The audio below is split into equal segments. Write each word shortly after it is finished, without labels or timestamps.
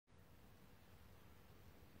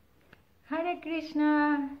Hare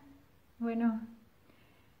Krishna. Bueno,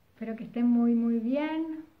 espero que estén muy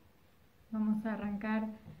bien. Vamos a arrancar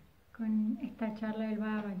con esta charla del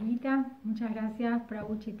Bhagavad-gita. Muchas gracias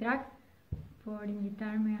Prabhu Chitrak por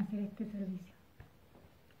invitarme a hacer este servicio.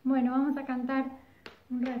 Bueno, vamos a cantar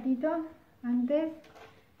un ratito antes.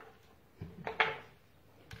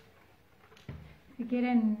 Si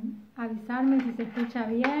quieren avisarme si se escucha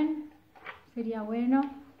bien, sería bueno.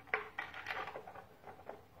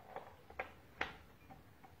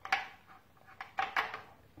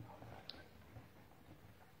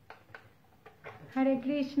 Hare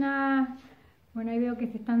Krishna. Bueno, ahí veo que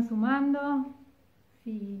se están sumando.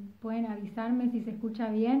 Si pueden avisarme si se escucha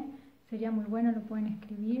bien, sería muy bueno, lo pueden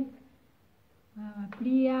escribir.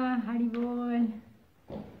 Priya, Haribol.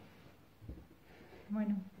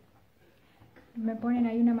 Bueno, me ponen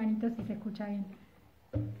ahí una manito si se escucha bien.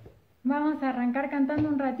 Vamos a arrancar cantando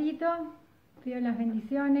un ratito. Pido las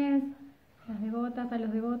bendiciones, las devotas, a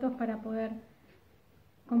los devotos para poder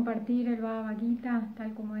compartir el Bhagavad-gita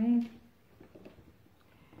tal como es.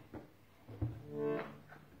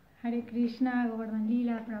 Hare Krishna, Govardhan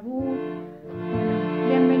Lila, Prabhu. Bueno,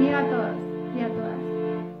 bienvenido a todos y a todas.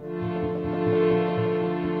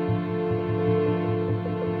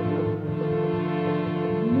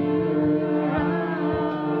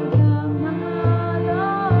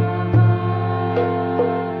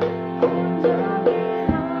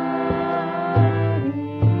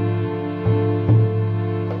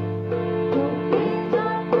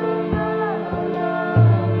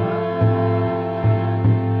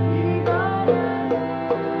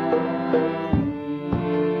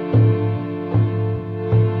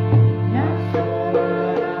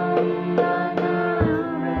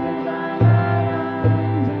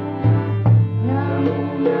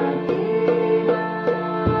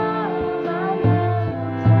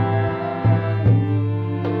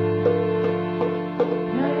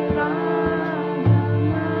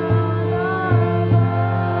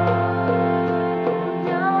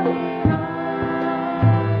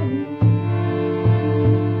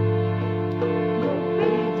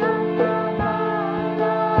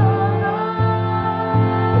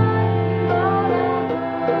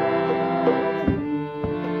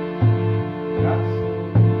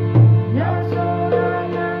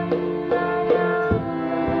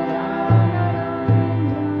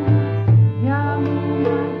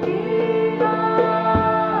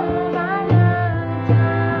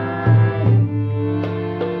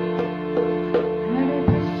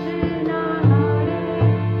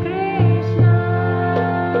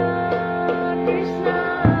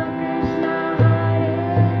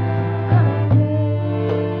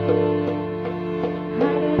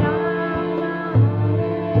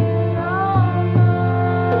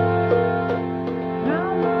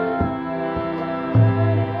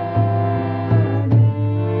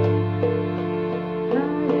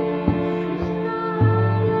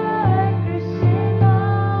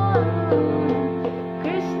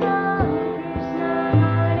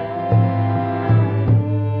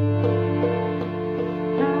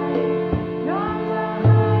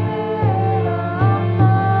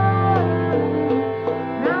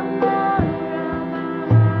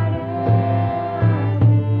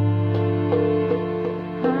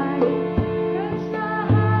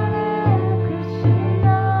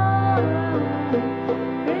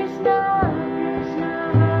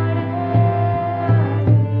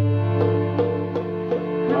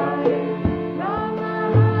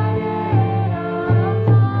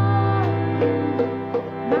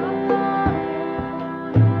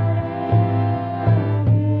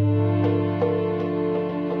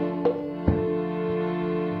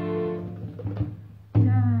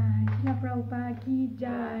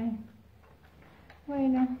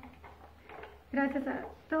 Bueno, gracias a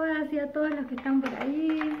todas y a todos los que están por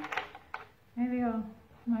ahí. Ahí veo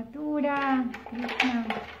Matura, Krishna,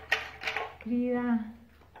 Krida,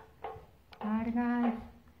 Vargas,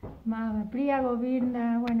 Madhavi, Priya,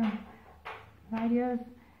 Govinda, bueno, varios.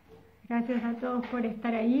 Gracias a todos por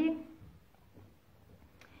estar ahí.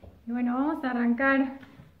 Y bueno, vamos a arrancar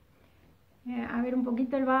a ver un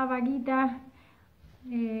poquito el Bhagavad-gita. A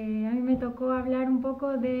mí me tocó hablar un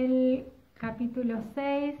poco del capítulo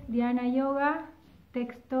 6, Dhyana Yoga,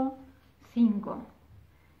 texto 5.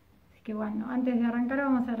 Así que bueno, antes de arrancar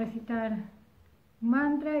vamos a recitar un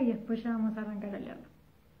mantra y después ya vamos a arrancar a leerlo.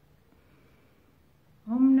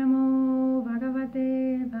 Om Namo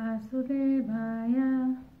Bhagavate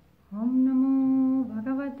Vasudevaya. Om Namo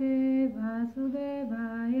Bhagavate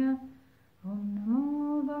Vasudevaya. Om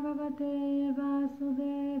Namo Bhagavate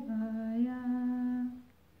Vasudevaya.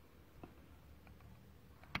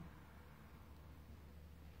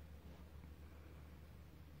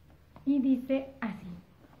 Y dice así.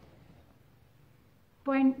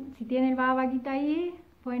 Si tienen el Bhagavad-gita ahí,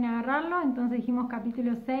 pueden agarrarlo. Entonces dijimos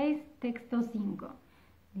capítulo 6, texto 5.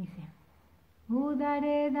 Dice: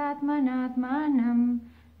 Udare datmanatmanam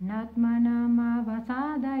natmanam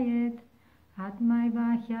avasadayet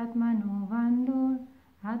atmaiva hyatmano vandur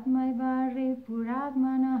atmaiva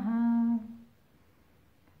ripuratmanaha.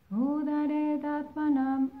 Udare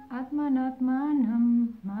atmanatmanam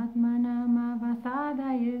atmanam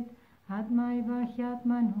avasadayet atmaiva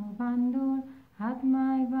hyatmano vandur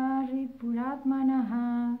atmaiva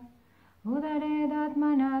ripuratmanaha. Udare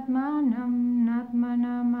atmanatmanam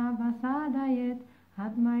natmanam avasadayet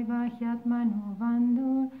atmaiva hyatmano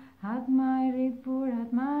vandur atmai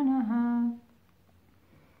ripuratmanaha.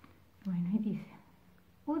 Bueno, y dice: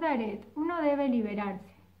 Udaret, uno debe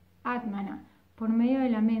liberarse. Atmana, por medio de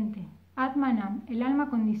la mente. Atmanam, el alma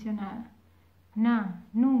condicionada. Na,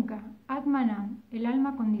 nunca. Atmanam, el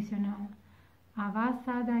alma condicionada.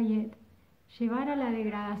 Avasadayet, llevar a la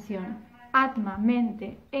degradación. Atma,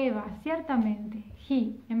 mente. Eva, ciertamente.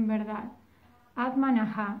 Hi, en verdad.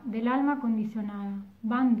 Atmanaha, del alma condicionada.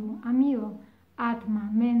 Bandhu, amigo. Atma,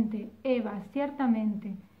 mente. Eva,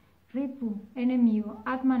 ciertamente. Ripu, enemigo.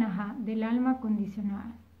 Atmanaha, del alma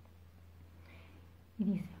condicionada. Y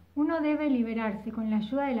dice: uno debe liberarse con la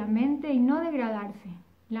ayuda de la mente y no degradarse.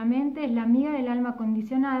 La mente es la amiga del alma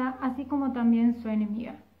condicionada, así como también su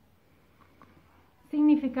enemiga.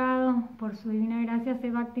 Significado: por su divina gracia se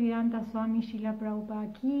Bhaktivedanta Swami Srila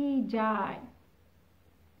Prabhupada Ki Jai.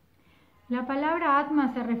 La palabra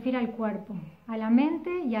Atma se refiere al cuerpo, a la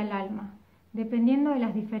mente y al alma, dependiendo de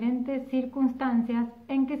las diferentes circunstancias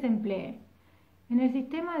en que se emplee. En el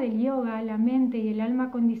sistema del yoga, la mente y el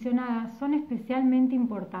alma condicionada son especialmente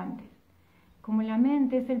importantes. Como la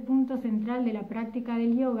mente es el punto central de la práctica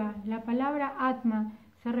del yoga, la palabra Atma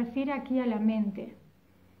se refiere aquí a la mente.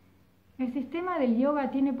 El sistema del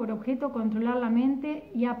yoga tiene por objeto controlar la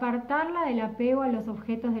mente y apartarla del apego a los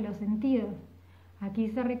objetos de los sentidos. Aquí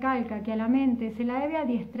se recalca que a la mente se la debe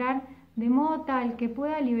adiestrar de modo tal que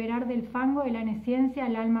pueda liberar del fango de la nesciencia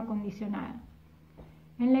al alma condicionada.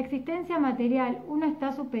 En la existencia material, uno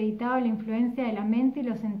está supeditado a la influencia de la mente y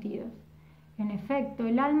los sentidos. En efecto,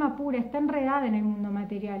 el alma pura está enredada en el mundo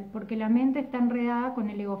material, porque la mente está enredada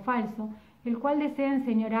con el ego falso, el cual desea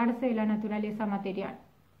enseñorearse de la naturaleza material.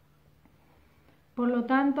 Por lo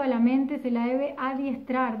tanto, a la mente se la debe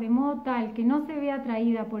adiestrar de modo tal que no se vea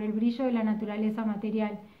atraída por el brillo de la naturaleza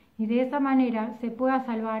material, y de esa manera se pueda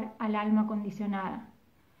salvar al alma condicionada.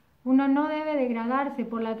 Uno no debe degradarse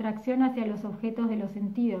por la atracción hacia los objetos de los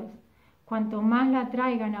sentidos. Cuanto más la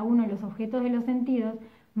atraigan a uno los objetos de los sentidos,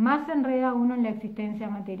 más se enreda uno en la existencia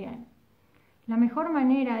material. La mejor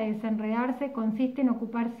manera de desenredarse consiste en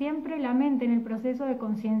ocupar siempre la mente en el proceso de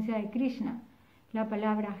conciencia de Krishna. La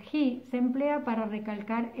palabra hi se emplea para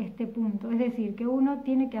recalcar este punto, es decir, que uno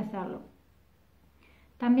tiene que hacerlo.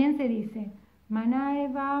 También se dice: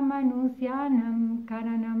 Manaeva manusyanam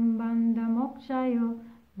karanam bandamokshayo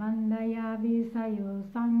bandaya visayo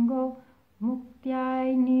sango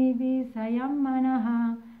muktyai nivisayam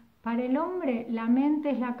manaha. Para el hombre, la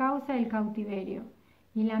mente es la causa del cautiverio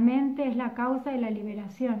y la mente es la causa de la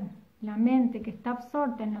liberación. La mente que está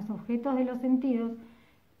absorta en los objetos de los sentidos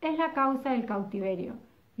es la causa del cautiverio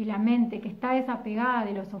y la mente que está desapegada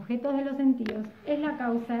de los objetos de los sentidos es la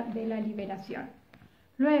causa de la liberación.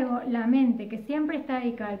 Luego, la mente que siempre está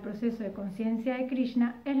dedicada al proceso de conciencia de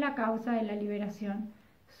Krishna es la causa de la liberación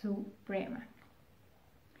suprema.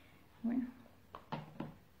 Bueno.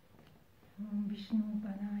 Om Vishnu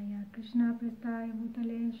Padaya Krishna Prestaya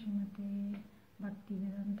Bhutale Srimate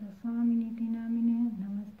Bhaktivedanta Swami Niti Namine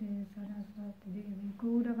Namaste Sarasvati Devi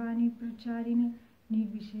Gauravani Pracharine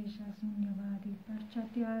Nirvishesha Sunyavadi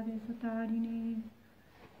Paschatya Satarine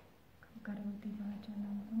Karvati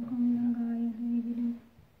Vachanam Pankam Langaya Devile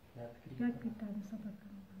Yatkritadu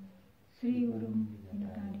Sapakam Sri Gurum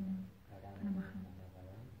Vinatarina Namaha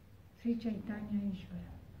Sri Chaitanya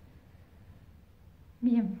Ishvara.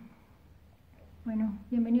 Bien. Bueno,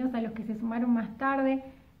 bienvenidos a los que se sumaron más tarde.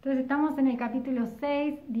 Entonces estamos en el capítulo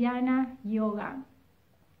 6, Dhyana Yoga,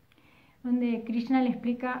 donde Krishna le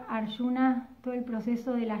explica a Arjuna todo el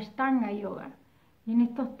proceso de la Ashtanga Yoga. Y en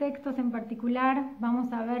estos textos en particular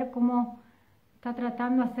vamos a ver cómo está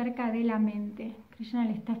tratando acerca de la mente. Krishna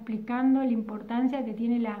le está explicando la importancia que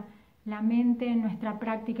tiene la mente en nuestra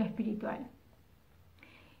práctica espiritual.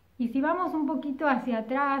 Y si vamos un poquito hacia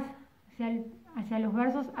atrás, hacia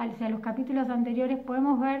los capítulos anteriores,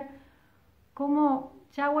 podemos ver cómo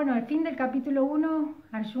ya, bueno, al fin del capítulo 1,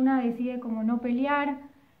 Arjuna decide como no pelear,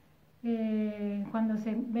 cuando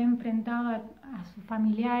se ve enfrentado a sus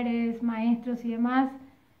familiares, maestros y demás,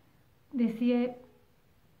 decide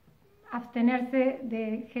abstenerse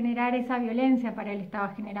de generar esa violencia para él estaba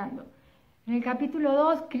generando. En el capítulo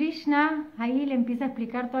 2, Krishna ahí le empieza a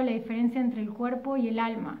explicar toda la diferencia entre el cuerpo y el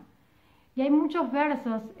alma. Y hay muchos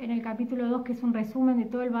versos en el capítulo 2 que es un resumen de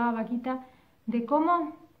todo el Bhagavad-gita de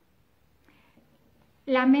cómo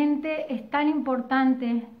la mente es tan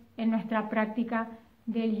importante en nuestra práctica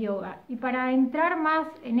del yoga. Y para entrar más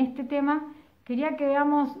en este tema, quería que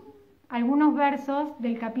veamos algunos versos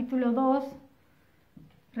del capítulo 2,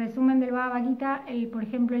 resumen del Bhagavad-gita. Por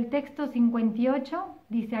ejemplo, el texto 58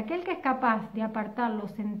 dice: aquel que es capaz de apartar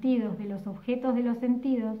los sentidos de los objetos de los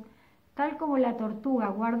sentidos, tal como la tortuga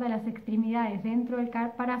guarda las extremidades dentro del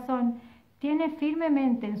caparazón, tiene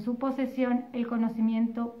firmemente en su posesión el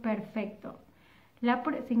conocimiento perfecto.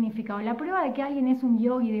 Significado: la prueba de que alguien es un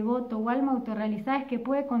yogi devoto o alma autorrealizada es que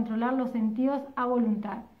puede controlar los sentidos a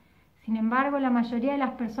voluntad. Sin embargo, la mayoría de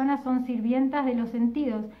las personas son sirvientas de los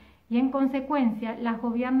sentidos y en consecuencia las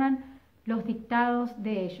gobiernan los dictados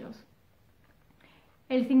de ellos.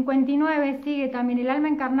 El 59 sigue también: el alma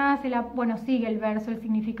encarnada sigue el verso, el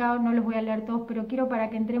significado no los voy a leer todos, pero quiero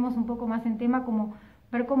para que entremos un poco más en tema, como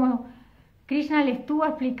ver cómo Krishna le estuvo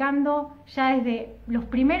explicando ya desde los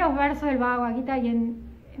primeros versos del Bhagavad-gita y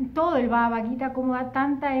en todo el Bhagavad-gita cómo da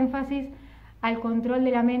tanta énfasis al control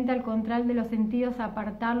de la mente, al control de los sentidos, a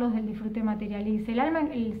apartarlos del disfrute material. Y dice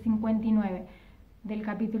el 59 del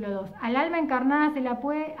capítulo 2: al alma encarnada se la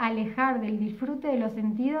puede alejar del disfrute de los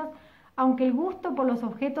sentidos, aunque el gusto por los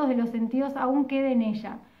objetos de los sentidos aún quede en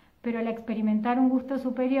ella, pero al experimentar un gusto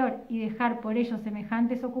superior y dejar por ello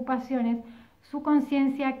semejantes ocupaciones, su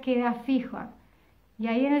conciencia queda fija. Y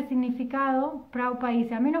ahí en el significado, Prabhupada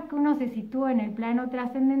dice: a menos que uno se sitúe en el plano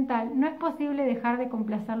trascendental, no es posible dejar de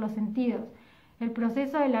complacer los sentidos. El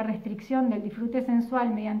proceso de la restricción del disfrute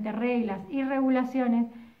sensual mediante reglas y regulaciones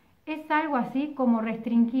es algo así como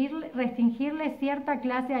restringirle cierta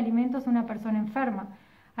clase de alimentos a una persona enferma.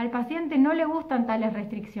 Al paciente no le gustan tales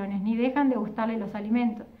restricciones, ni dejan de gustarle los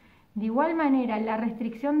alimentos. De igual manera, la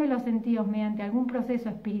restricción de los sentidos mediante algún proceso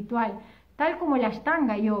espiritual, tal como la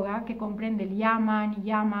Ashtanga Yoga, que comprende el yama,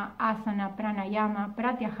 niyama, asana, pranayama,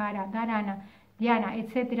 pratyahara, dharana, dhyana,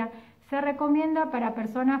 etc., se recomienda para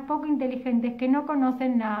personas poco inteligentes que no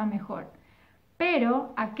conocen nada mejor.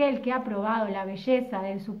 Pero aquel que ha probado la belleza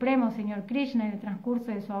del Supremo Señor Krishna en el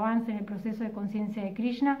transcurso de su avance en el proceso de conciencia de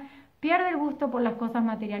Krishna, pierde el gusto por las cosas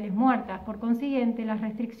materiales muertas. Por consiguiente, las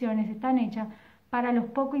restricciones están hechas para los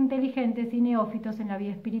poco inteligentes y neófitos en la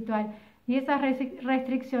vida espiritual, y esas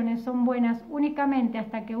restricciones son buenas únicamente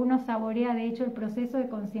hasta que uno saborea de hecho el proceso de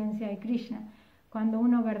conciencia de Krishna. Cuando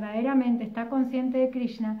uno verdaderamente está consciente de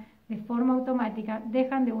Krishna, de forma automática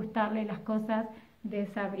dejan de gustarle las cosas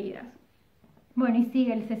desabridas. Bueno, y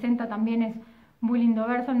sigue el 60, también es muy lindo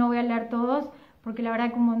verso, no voy a leer todos porque la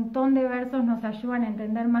verdad que un montón de versos nos ayudan a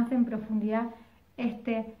entender más en profundidad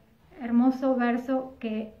este hermoso verso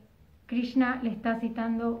que Krishna le está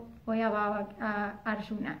citando hoy a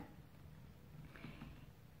Arjuna.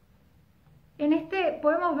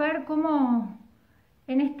 Podemos ver cómo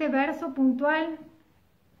en este verso puntual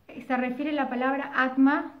se refiere la palabra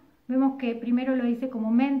Atma. Vemos que primero lo dice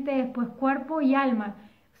como mente, después cuerpo y alma.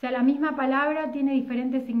 O sea, la misma palabra tiene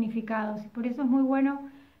diferentes significados y por eso es muy bueno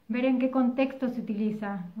ver en qué contexto se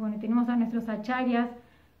utiliza. Bueno, tenemos a nuestros acharyas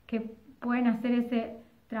que pueden hacer ese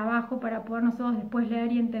trabajo para poder nosotros después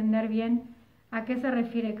leer y entender bien a qué se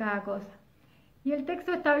refiere cada cosa. Y el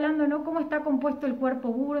texto está hablando, ¿no?, cómo está compuesto el cuerpo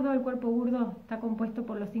burdo. El cuerpo burdo está compuesto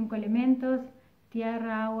por los 5 elementos: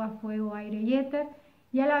 tierra, agua, fuego, aire y éter.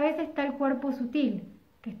 Y a la vez está el cuerpo sutil,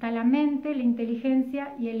 que está la mente, la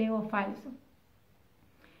inteligencia y el ego falso.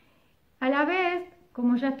 A la vez,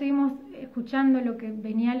 como ya estuvimos escuchando lo que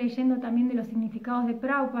venía leyendo también de los significados de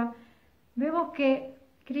Prabhupada, vemos que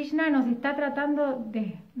Krishna nos está tratando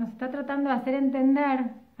de hacer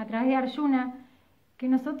entender a través de Arjuna que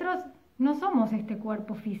nosotros no somos este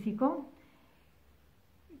cuerpo físico,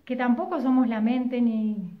 que tampoco somos la mente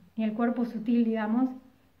ni el cuerpo sutil, digamos,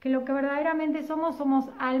 que lo que verdaderamente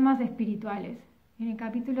somos almas espirituales. En el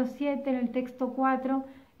capítulo 7, en el texto 4,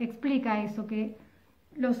 explica eso, que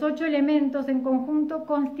los 8 elementos en conjunto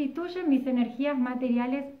constituyen mis energías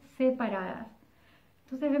materiales separadas.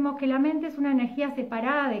 Entonces vemos que la mente es una energía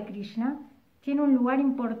separada de Krishna, tiene un lugar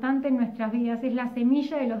importante en nuestras vidas, es la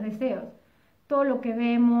semilla de los deseos. Todo lo que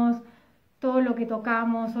vemos, todo lo que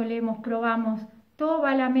tocamos, olemos, probamos, todo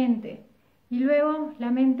va a la mente. Y luego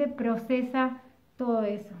la mente procesa todo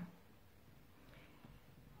eso.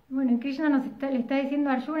 Bueno, Krishna le está diciendo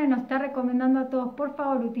a Arjuna y nos está recomendando a todos: por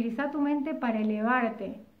favor, utiliza tu mente para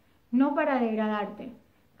elevarte, no para degradarte.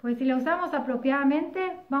 Porque si la usamos apropiadamente,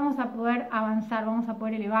 vamos a poder avanzar, vamos a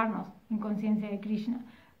poder elevarnos en conciencia de Krishna.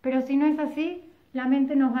 Pero si no es así, la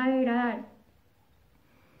mente nos va a degradar.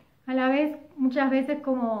 A la vez, muchas veces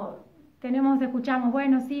como escuchamos,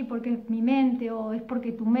 bueno, sí, porque es mi mente o es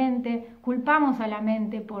porque tu mente, culpamos a la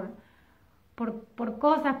mente por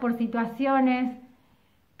cosas, por situaciones.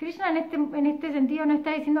 Krishna en este sentido no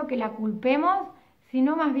está diciendo que la culpemos,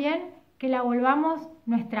 sino más bien que la volvamos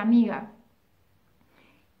nuestra amiga.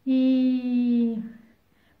 Y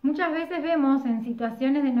muchas veces vemos en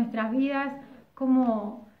situaciones de nuestras vidas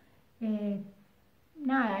como,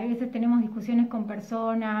 a veces tenemos discusiones con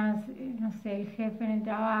personas, no sé, el jefe en el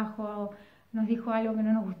trabajo nos dijo algo que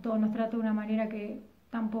no nos gustó, nos trató de una manera que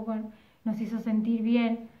tampoco nos hizo sentir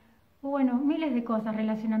bien, o bueno, miles de cosas,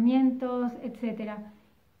 relacionamientos, etcétera.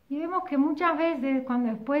 Y vemos que muchas veces cuando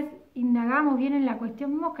después indagamos bien en la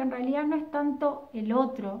cuestión, vemos que en realidad no es tanto el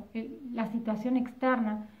otro, la situación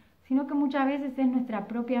externa, sino que muchas veces es nuestra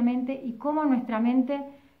propia mente y cómo nuestra mente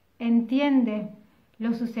entiende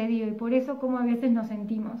lo sucedido y por eso cómo a veces nos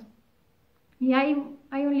sentimos. Y hay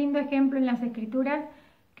un lindo ejemplo en las escrituras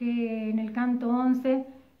que en el canto 11,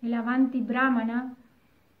 el Avanti Brahmana,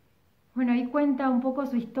 bueno, ahí cuenta un poco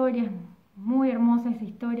su historia. Muy hermosa esa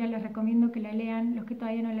historia, les recomiendo que la lean, los que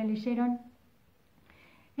todavía no la leyeron.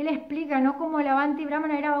 Él explica, ¿no?, cómo el Avanti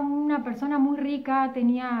Brahmana era una persona muy rica,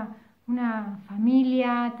 tenía una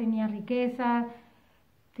familia, tenía riqueza,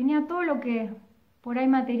 tenía todo lo que por ahí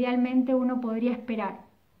materialmente uno podría esperar.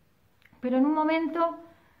 Pero en un momento,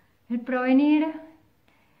 el provenir,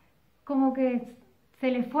 como que se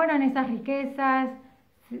le fueron esas riquezas,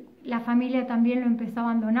 la familia también lo empezó a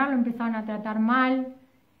abandonar, lo empezaron a tratar mal,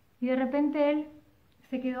 y de repente él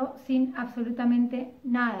se quedó sin absolutamente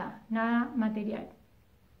nada material.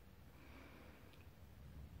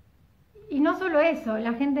 Y no solo eso,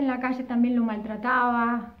 la gente en la calle también lo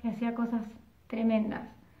maltrataba, le hacía cosas tremendas.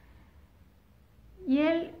 Y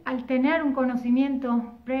él, al tener un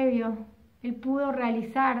conocimiento previo, él pudo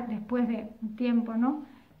realizar después de un tiempo, ¿no?,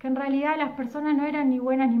 que en realidad las personas no eran ni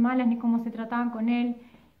buenas ni malas, ni cómo se trataban con él,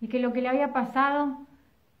 y que lo que le había pasado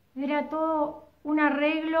era todo un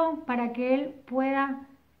arreglo para que él pueda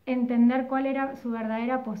entender cuál era su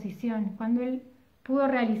verdadera posición. Cuando él pudo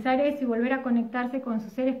realizar eso y volver a conectarse con su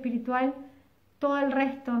ser espiritual, todo el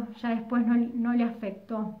resto ya después no le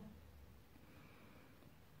afectó.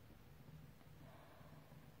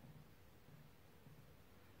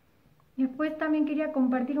 Después también quería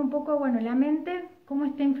compartir un poco, bueno, la mente, cómo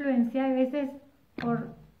está influenciada a veces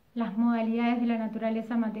por las modalidades de la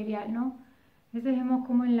naturaleza material, ¿no? A veces vemos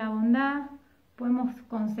cómo en la bondad podemos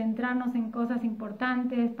concentrarnos en cosas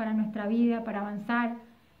importantes para nuestra vida, para avanzar.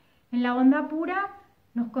 En la bondad pura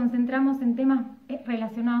nos concentramos en temas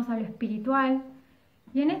relacionados a lo espiritual.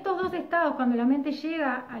 Y en estos dos estados, cuando la mente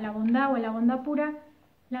llega a la bondad o a la bondad pura,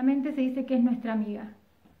 la mente se dice que es nuestra amiga.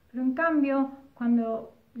 Pero en cambio,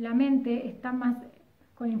 cuando la mente está más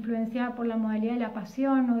influenciada por la modalidad de la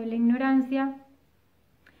pasión o de la ignorancia,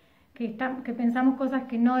 que pensamos cosas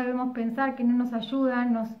que no debemos pensar, que no nos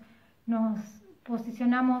ayudan, nos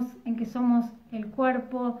posicionamos en que somos el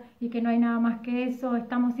cuerpo y que no hay nada más que eso,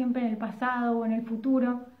 estamos siempre en el pasado o en el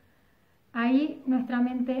futuro. Ahí nuestra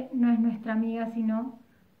mente no es nuestra amiga, sino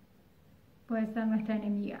puede ser nuestra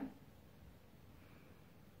enemiga.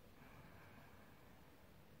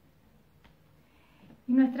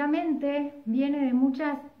 Y nuestra mente viene de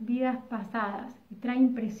muchas vidas pasadas y trae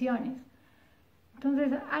impresiones.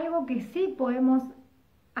 Entonces, algo que sí podemos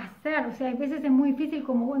hacer, o sea, a veces es muy difícil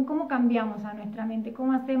cómo cambiamos a nuestra mente,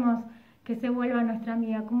 cómo hacemos que se vuelva nuestra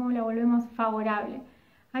amiga, cómo la volvemos favorable.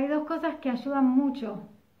 Hay dos cosas que ayudan mucho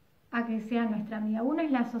a que sea nuestra amiga. Una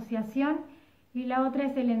es la asociación y la otra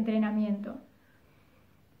es el entrenamiento.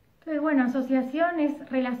 Entonces, bueno, asociación es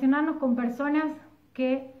relacionarnos con personas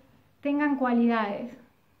que tengan cualidades,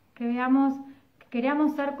 que veamos, que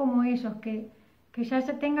queramos ser como ellos, que ya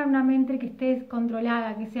tengan una mente que esté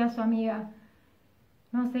descontrolada, que sea su amiga.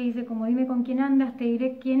 No se dice como dime con quién andas, te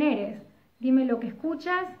diré quién eres. Dime lo que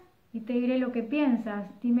escuchas y te diré lo que piensas.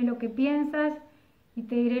 Dime lo que piensas y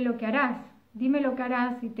te diré lo que harás. Dime lo que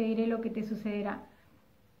harás y te diré lo que te sucederá.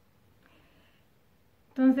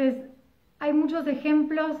 Entonces, hay muchos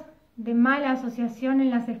ejemplos de mala asociación en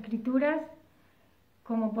las escrituras,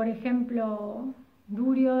 como por ejemplo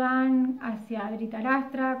Duryodhana hacia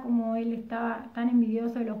Dhritarashtra, como él estaba tan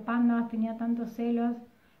envidioso de los Pandavas, tenía tantos celos.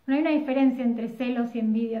 Bueno, hay una diferencia entre celos y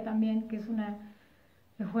envidia también, que es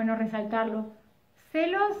bueno resaltarlo.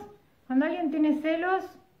 Celos, cuando alguien tiene celos,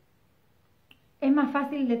 es más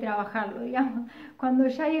fácil de trabajarlo, digamos. Cuando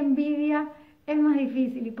ya hay envidia, es más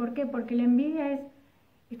difícil. ¿Y por qué? Porque la envidia es,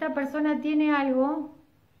 esta persona tiene algo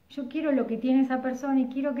yo quiero lo que tiene esa persona y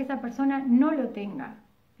quiero que esa persona no lo tenga,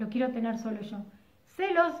 lo quiero tener solo yo.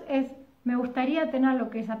 Celos es, me gustaría tener lo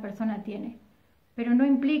que esa persona tiene, pero no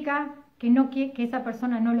implica que esa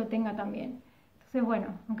persona no lo tenga también. Entonces, bueno,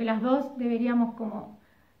 aunque las dos deberíamos como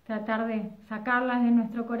tratar de sacarlas de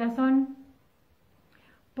nuestro corazón,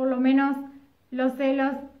 por lo menos los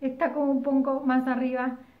celos está como un poco más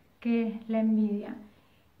arriba que la envidia.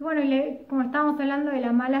 Y bueno, como estábamos hablando de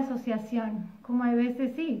la mala asociación, como hay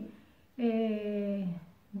veces sí,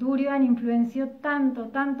 Duryodhana influenció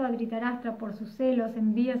tanto a Dhritarashtra por sus celos,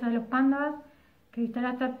 envidias a los Pándavas, que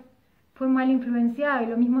Dhritarashtra fue mal influenciado, y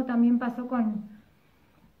lo mismo también pasó con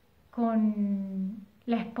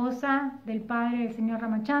la esposa del padre del señor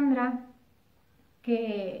Ramachandra,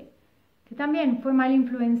 que también fue mal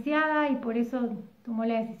influenciada y por eso tomó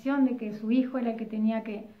la decisión de que su hijo era el que tenía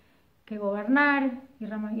que gobernar, y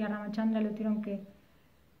a Ramachandra lo tuvieron que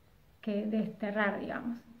desterrar,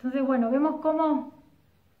 digamos. Entonces, bueno, vemos cómo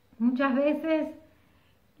muchas veces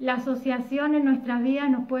la asociación en nuestras vidas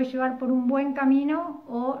nos puede llevar por un buen camino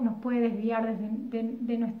o nos puede desviar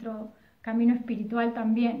de nuestro camino espiritual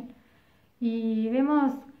también. Y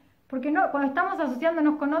vemos, porque no, cuando estamos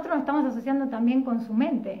asociándonos con otro, nos estamos asociando también con su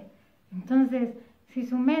mente. Entonces, si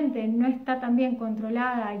su mente no está también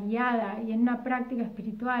controlada, guiada y en una práctica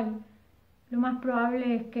espiritual, lo más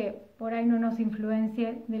probable es que por ahí no nos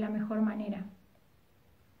influencie de la mejor manera.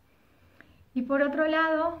 Y por otro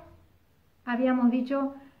lado, habíamos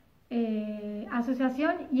dicho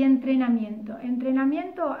asociación y entrenamiento.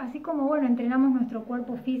 Entrenamiento, así como bueno, entrenamos nuestro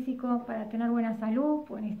cuerpo físico para tener buena salud,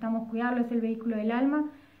 pues necesitamos cuidarlo, es el vehículo del alma.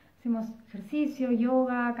 Hacemos ejercicio,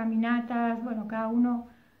 yoga, caminatas, bueno, cada uno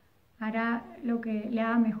hará lo que le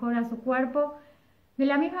haga mejor a su cuerpo. De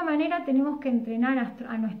la misma manera tenemos que entrenar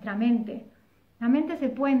a nuestra mente. La mente se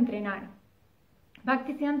puede entrenar.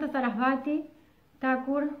 Bhaktisiddhanta Sarasvati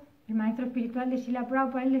Thakur, el maestro espiritual de Srila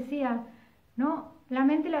Prabhupada, él decía, ¿no? La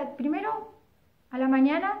mente, primero a la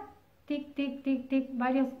mañana, tic, tic, tic, tic,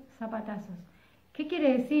 varios zapatazos. ¿Qué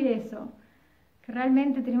quiere decir eso? ¿Que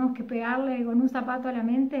realmente tenemos que pegarle con un zapato a la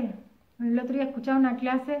mente? El otro día escuchaba una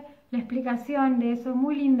clase, la explicación de eso,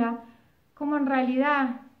 muy linda, cómo en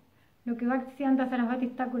realidad lo que Bhaktisiddhanta Sarasvati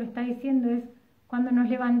Thakur está diciendo es, cuando nos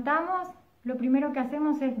levantamos, lo primero que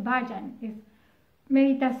hacemos es vayan, es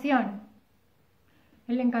meditación.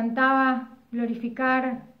 Él le encantaba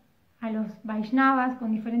glorificar a los Vaishnavas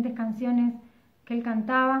con diferentes canciones que él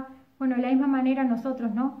cantaba. Bueno, de la misma manera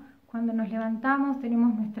nosotros, ¿no? Cuando nos levantamos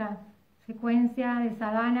tenemos nuestra secuencia de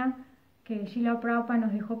sadhana que Srila Prabhupada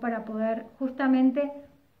nos dejó para poder justamente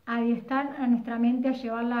adiestrar a nuestra mente a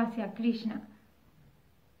llevarla hacia Krishna.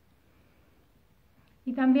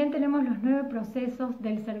 Y también tenemos los 9 procesos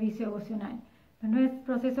del servicio devocional. Los 9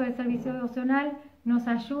 procesos del servicio devocional nos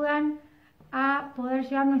ayudan a poder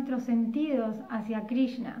llevar nuestros sentidos hacia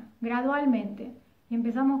Krishna gradualmente. Y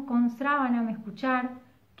empezamos con Sravanam, escuchar,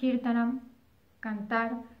 Kirtanam,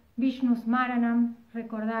 cantar, Vishnu Smaranam,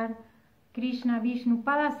 recordar, Krishna, Vishnu,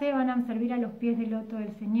 Padasevanam, servir a los pies del loto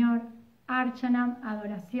del Señor, Archanam,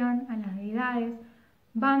 adoración a las deidades,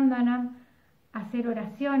 Vandanam, hacer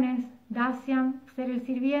oraciones, Dasyam, ser el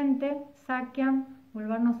sirviente, Sakyam,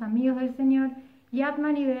 volvernos amigos del Señor, y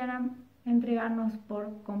Atmanivedanam, entregarnos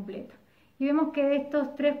por completo. Y vemos que de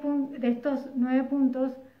estos 9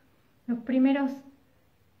 puntos, los primeros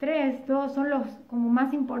 3, 2 son los como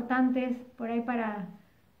más importantes por ahí para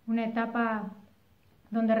una etapa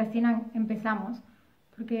donde recién empezamos.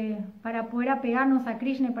 Porque para poder apegarnos a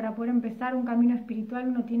Krishna y para poder empezar un camino espiritual,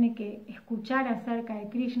 uno tiene que escuchar acerca de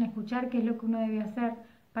Krishna, escuchar qué es lo que uno debe hacer.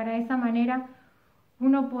 Para de esa manera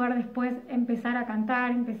uno poder después empezar a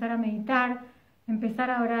cantar, empezar a meditar, empezar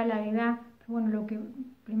a adorar a la deidad. Bueno, lo que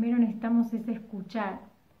primero necesitamos es escuchar.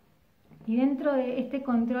 Y dentro de este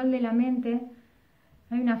control de la mente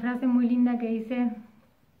hay una frase muy linda que dice,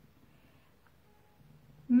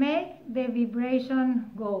 make the vibration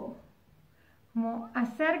go, como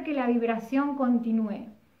hacer que la vibración continúe.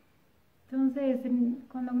 Entonces,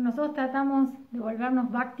 cuando nosotros tratamos de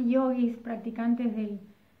volvernos bhakti yogis, practicantes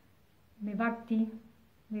de bhakti,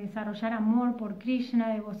 de desarrollar amor por Krishna,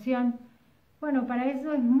 devoción, bueno, para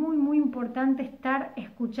eso es muy importante estar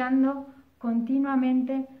escuchando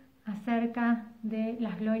continuamente acerca de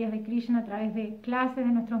las glorias de Krishna a través de clases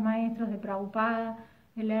de nuestros maestros, de Prabhupada,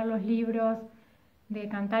 de leer los libros, de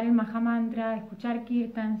cantar el Mahamantra, de escuchar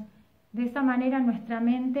kirtans. De esa manera nuestra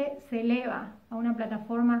mente se eleva a una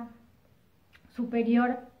plataforma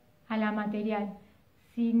superior a la material.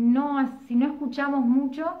 Si no escuchamos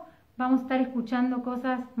mucho, vamos a estar escuchando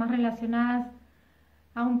cosas más relacionadas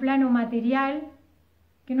a un plano material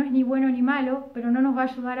que no es ni bueno ni malo, pero no nos va a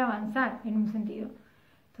ayudar a avanzar en un sentido.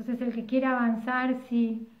 Entonces el que quiera avanzar,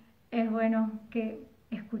 sí, es bueno que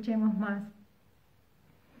escuchemos más.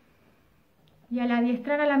 Y al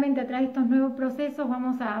adiestrar a la mente a través de estos nuevos procesos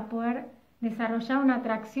vamos a poder desarrollar una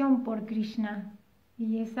atracción por Krishna.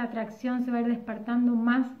 Y esa atracción se va a ir despertando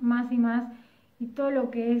más y más. Y todo lo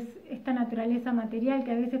que es esta naturaleza material,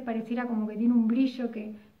 que a veces pareciera como que tiene un brillo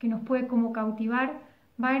que nos puede como cautivar,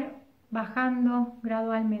 va a ir bajando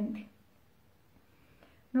gradualmente.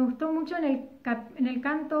 Me gustó mucho en el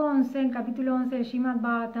canto 11, en capítulo 11 del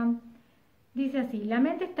Srimad-Bhagavatam, dice así: la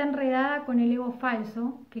mente está enredada con el ego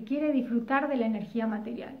falso que quiere disfrutar de la energía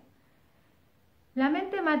material. La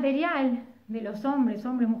mente material de los hombres,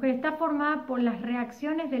 mujeres, está formada por las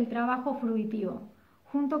reacciones del trabajo fruitivo.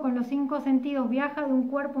 Junto con los 5 sentidos viaja de un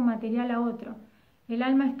cuerpo material a otro. El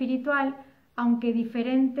alma espiritual, aunque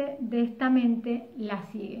diferente de esta mente, la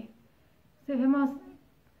sigue. Entonces vemos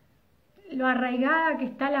lo arraigada que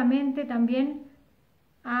está la mente también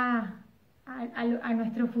a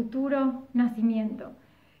nuestro futuro nacimiento.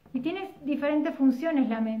 Y tiene diferentes funciones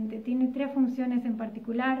la mente, tiene 3 funciones en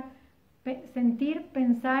particular: sentir,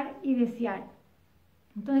 pensar y desear.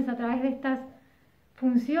 Entonces a través de estas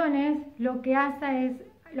funciones lo que hace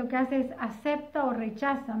es acepta o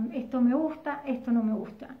rechaza. Esto me gusta, esto no me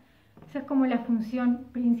gusta. Esa es como la función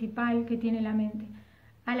principal que tiene la mente.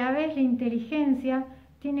 A la vez la inteligencia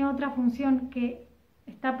tiene otra función que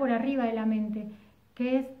está por arriba de la mente,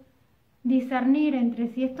 que es discernir entre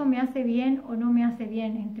si esto me hace bien o no me hace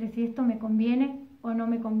bien, entre si esto me conviene o no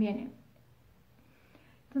me conviene.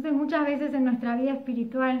 Entonces muchas veces en nuestra vida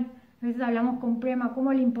espiritual, a veces hablamos con Prema,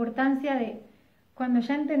 como la importancia de cuando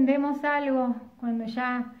ya entendemos algo, cuando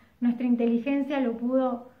ya nuestra inteligencia lo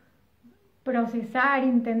pudo procesar,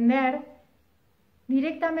 entender,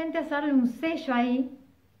 directamente hacerle un sello ahí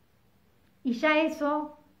y ya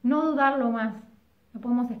eso, no dudarlo más. Lo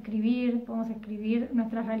podemos escribir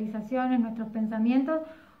nuestras realizaciones, nuestros pensamientos,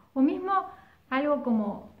 o mismo algo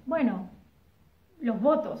como, bueno, los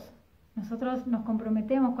votos. Nosotros nos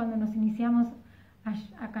comprometemos cuando nos iniciamos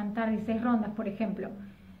a cantar 16 rondas, por ejemplo.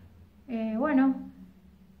 Bueno,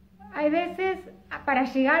 hay veces, para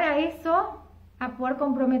llegar a eso, a poder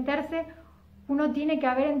comprometerse, uno tiene que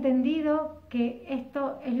haber entendido que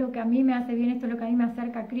esto es lo que a mí me hace bien, esto es lo que a mí me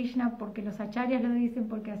acerca a Krishna, porque los acharyas lo dicen,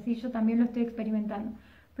 porque así yo también lo estoy experimentando.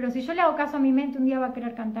 Pero si yo le hago caso a mi mente, un día va a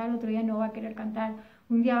querer cantar, otro día no va a querer cantar,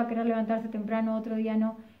 un día va a querer levantarse temprano, otro día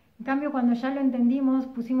no. En cambio, cuando ya lo entendimos,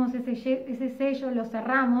 pusimos ese sello, lo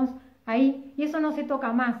cerramos ahí, y eso no se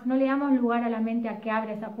toca más, no le damos lugar a la mente a que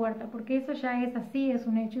abra esa puerta, porque eso ya es así, es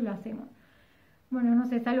un hecho y lo hacemos. Bueno, no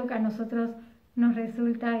sé, es algo que a nosotros nos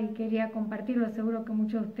resulta y quería compartirlo, seguro que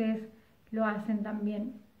muchos de ustedes lo hacen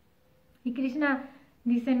también. Y Krishna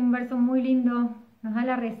dice en un verso muy lindo, nos da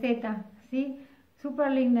la receta, ¿sí?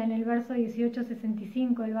 Súper linda, en el verso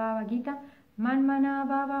 1865 del Bhagavad-gita: Manmana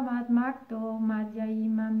bhava matmakto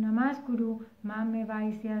madhyayimam namaskuru mame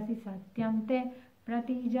vaisyasi satyante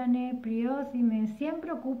pratijane priyosime.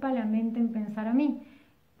 Siempre ocupa la mente en pensar a mí.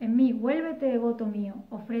 En mí, vuélvete devoto mío,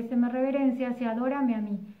 ofréceme reverencias y adórame a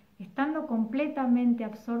mí. Estando completamente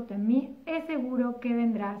absorto en mí, es seguro que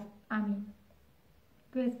vendrás a mí.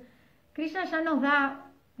 Entonces, Krishna ya nos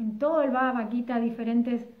da en todo el Bhagavad-gita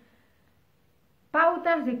diferentes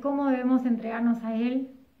pautas de cómo debemos entregarnos a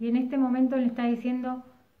Él, y en este momento le está diciendo: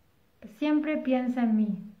 siempre piensa en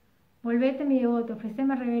mí, volvete mi devoto,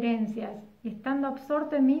 ofreceme reverencias, y estando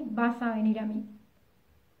absorto en mí, vas a venir a mí.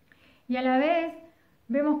 Y a la vez,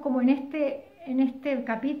 vemos como en este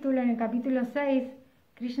capítulo, en el capítulo 6,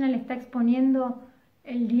 Krishna le está exponiendo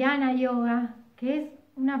el dhyana yoga, que es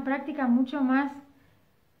una práctica mucho más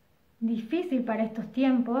difícil para estos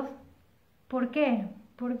tiempos. ¿Por qué?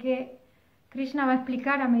 Porque Krishna va a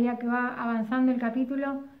explicar a medida que va avanzando el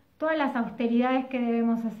capítulo todas las austeridades que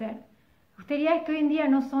debemos hacer. Austeridades que hoy en día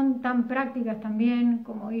no son tan prácticas también,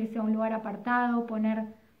 como irse a un lugar apartado, poner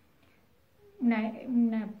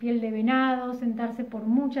una piel de venado, sentarse por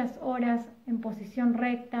muchas horas en posición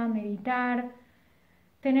recta, meditar,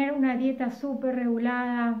 tener una dieta súper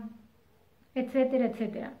regulada, etcétera,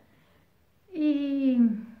 etcétera. Y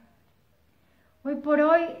hoy por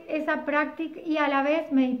hoy esa práctica, y a la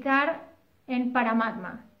vez meditar en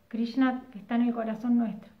Paramatma, Krishna que está en el corazón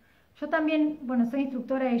nuestro. Yo también, bueno, soy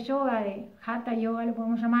instructora de yoga, de Hatha Yoga lo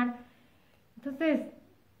podemos llamar, entonces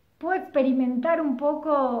puedo experimentar un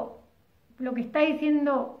poco lo que está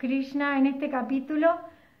diciendo Krishna en este capítulo,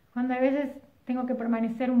 cuando a veces tengo que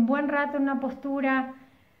permanecer un buen rato en una postura,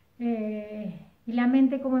 y la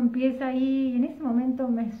mente como empieza ahí, y en ese momento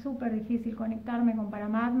me es súper difícil conectarme con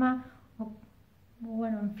Paramatma, o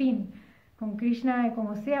bueno, en fin, con Krishna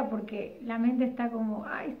como sea, porque la mente está como,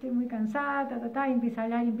 ay, estoy muy cansada, y empieza a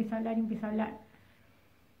hablar, y empieza a hablar, y empieza a hablar.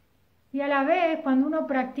 Y a la vez, cuando uno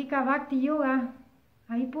practica Bhakti Yoga,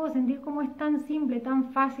 ahí puedo sentir cómo es tan simple, tan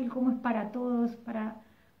fácil, cómo es para todos,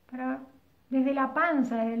 desde la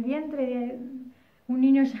panza, desde el vientre de un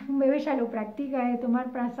niño, un bebé ya lo practica, de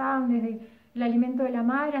tomar prasadam, desde el alimento de la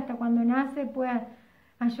madre hasta cuando nace, puede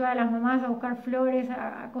ayudar a las mamás a buscar flores,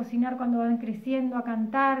 a cocinar cuando van creciendo, a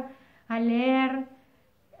cantar, a leer,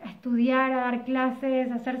 a estudiar, a dar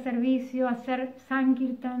clases, a hacer servicio, a hacer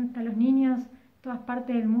sankirtan. Hasta los niños, todas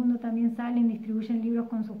partes del mundo también salen, distribuyen libros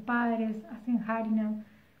con sus padres, hacen harinam.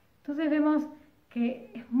 Entonces vemos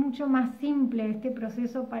que es mucho más simple este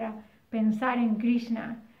proceso para pensar en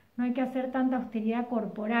Krishna. No hay que hacer tanta austeridad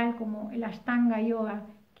corporal como el Ashtanga Yoga,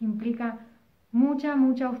 que implica mucha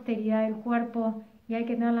austeridad del cuerpo y hay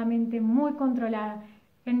que tener la mente muy controlada.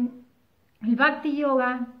 En el Bhakti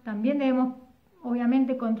Yoga también debemos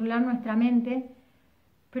obviamente controlar nuestra mente,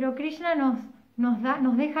 pero Krishna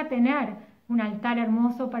nos deja tener un altar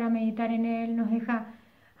hermoso para meditar en él, nos deja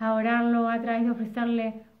adorarlo a través de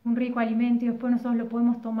ofrecerle un rico alimento y después nosotros lo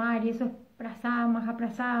podemos tomar y eso es prasadam,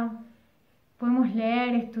 mahaprasadam. Podemos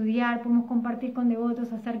leer, estudiar, podemos compartir con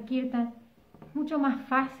devotos, hacer kirtan. Es mucho más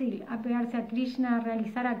fácil apegarse a Krishna,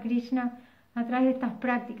 realizar a Krishna a través de estas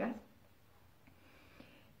prácticas.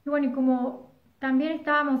 Y bueno, y como también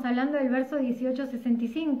estábamos hablando del verso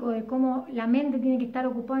 1865, de cómo la mente tiene que estar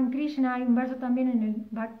ocupada en Krishna, hay un verso también en el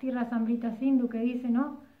Bhakti Rasamrita Sindhu que dice,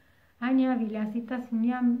 ¿no? Aña vilasita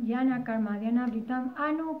sunyam yana karma dhyana vritam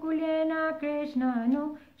anukulena Krishna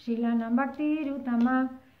anu shilanam bhakti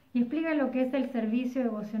rutama. Y explica lo que es el servicio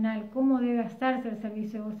devocional, cómo debe hacerse el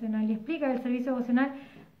servicio devocional. Y explica que el servicio devocional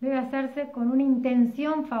debe hacerse con una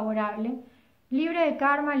intención favorable, libre de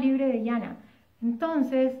karma, libre de yana.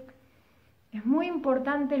 Entonces, es muy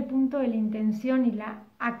importante el punto de la intención y la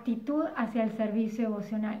actitud hacia el servicio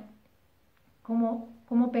devocional.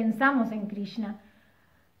 Cómo pensamos en Krishna.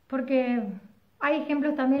 Porque hay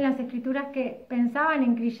ejemplos también en las escrituras que pensaban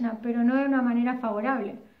en Krishna, pero no de una manera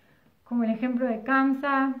favorable. Como el ejemplo de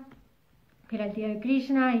Kamsa, que era el tío de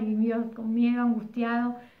Krishna y vivió con miedo,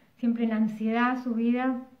 angustiado, siempre en ansiedad su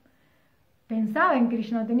vida. Pensaba en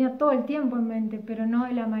Krishna, tenía todo el tiempo en mente, pero no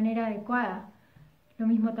de la manera adecuada. Lo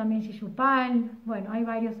mismo también Shishupal, bueno, hay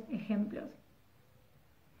varios ejemplos.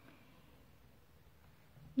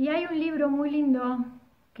 Y hay un libro muy lindo,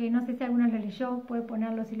 que no sé si alguno lo leyó, puede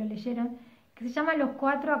ponerlo si lo leyeran, que se llama Los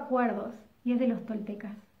 4 Acuerdos, y es de los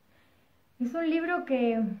toltecas. Es un libro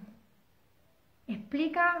que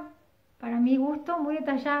explica, para mi gusto, muy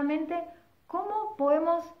detalladamente, cómo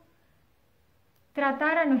podemos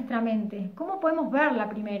tratar a nuestra mente, cómo podemos verla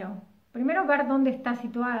primero. Primero ver dónde está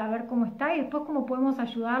situada, ver cómo está, y después cómo podemos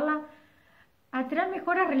ayudarla a tener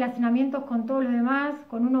mejores relacionamientos con todos los demás,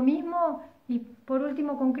 con uno mismo y por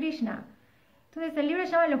último con Krishna. Entonces el libro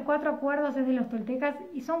se llama Los 4 Acuerdos, es de los toltecas,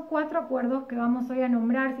 y son 4 acuerdos que vamos hoy a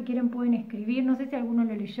nombrar. Si quieren pueden escribir, no sé si alguno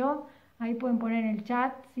lo leyó, ahí pueden poner en el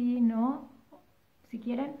chat, sí, no, si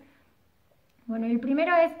quieren. Bueno, el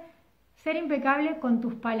primero es ser impecable con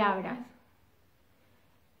tus palabras,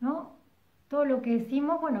 ¿no? Todo lo que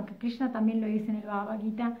decimos, bueno, que Krishna también lo dice en el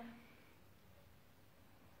Bhagavad-gita.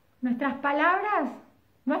 Nuestras palabras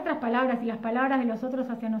y las palabras de los otros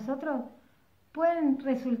hacia nosotros pueden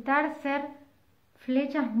resultar ser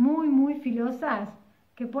flechas muy filosas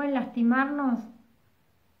que pueden lastimarnos,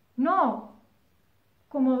 no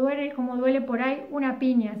como duele por ahí una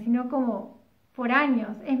piña, sino como por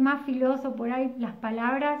años. Es más filoso por ahí las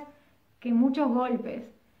palabras que muchos golpes.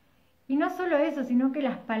 Y no solo eso, sino que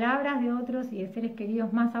las palabras de otros y de seres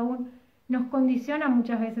queridos más aún nos condicionan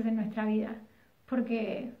muchas veces en nuestra vida.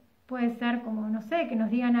 Porque puede ser como, no sé, que nos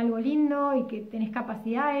digan algo lindo y que tenés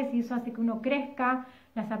capacidades y eso hace que uno crezca.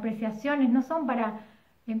 Las apreciaciones no son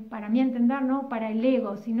para mí entender, no para el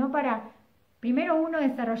ego, sino para, primero uno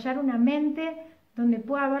desarrollar una mente donde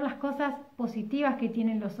pueda ver las cosas positivas que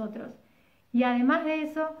tienen los otros. Y además de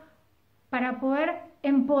eso, para poder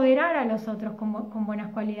empoderar a los otros con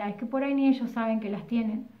buenas cualidades, que por ahí ni ellos saben que las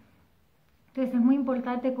tienen. Entonces es muy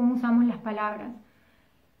importante cómo usamos las palabras.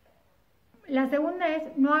 La segunda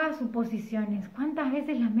es, no hagas suposiciones. ¿Cuántas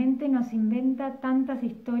veces la mente nos inventa tantas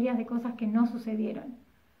historias de cosas que no sucedieron?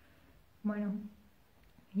 Bueno,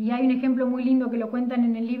 y hay un ejemplo muy lindo que lo cuentan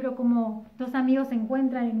en el libro, como dos amigos se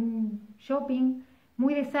encuentran en un shopping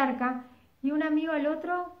muy de cerca y un amigo al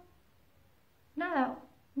otro, nada,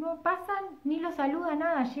 no pasan, ni lo saluda,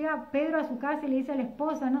 nada. Llega Pedro a su casa y le dice a la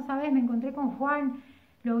esposa, no sabes, me encontré con Juan,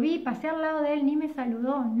 lo vi, pasé al lado de él, ni me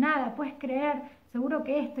saludó, nada, puedes creer, seguro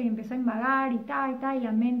que esto, y empezó a invagar y tal, y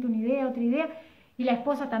la mente una idea, otra idea, y la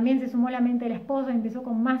esposa también se sumó a la mente de la esposa, empezó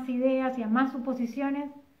con más ideas y a más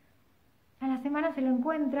suposiciones. A la semana se lo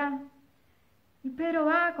encuentra y Pedro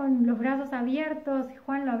va con los brazos abiertos y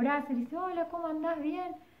Juan lo abraza y dice, hola, ¿cómo andás?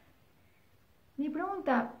 Bien. Y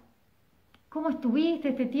pregunta, ¿cómo estuviste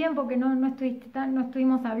este tiempo que no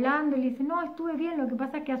estuvimos hablando? Y le dice, no, estuve bien, lo que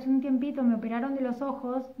pasa es que hace un tiempito me operaron de los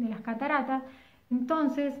ojos, de las cataratas,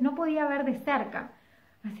 entonces no podía ver de cerca.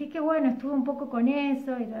 Así que bueno, estuve un poco con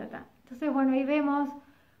eso y ta. Entonces bueno, ahí vemos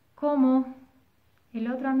cómo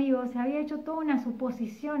el otro amigo se había hecho todas unas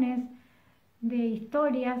suposiciones de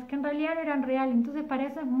historias que en realidad no eran reales. Entonces para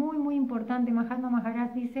eso es muy muy importante, Mahatma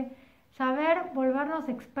Maharaj dice, saber volvernos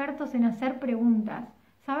expertos en hacer preguntas,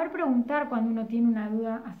 saber preguntar cuando uno tiene una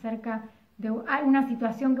duda acerca de una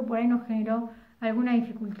situación que por ahí nos generó alguna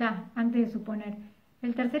dificultad antes de suponer.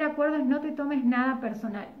 El tercer acuerdo es no te tomes nada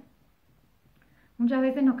personal. Muchas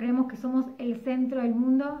veces nos creemos que somos el centro del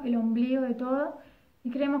mundo, el ombligo de todo,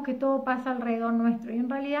 y creemos que todo pasa alrededor nuestro. Y en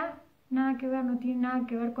realidad nada que ver, no tiene nada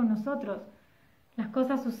que ver con nosotros. Las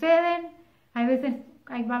cosas suceden, hay veces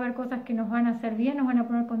va a haber cosas que nos van a hacer bien, nos van a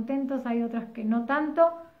poner contentos, hay otras que no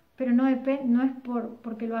tanto, pero no es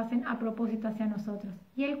porque lo hacen a propósito hacia nosotros.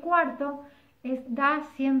 Y el cuarto es da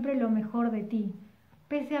siempre lo mejor de ti.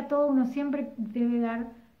 Pese a todo, uno siempre debe dar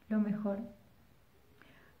lo mejor.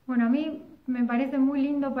 Bueno, a mí me parece muy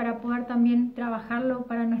lindo para poder también trabajarlo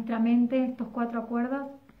para nuestra mente, estos 4 acuerdos,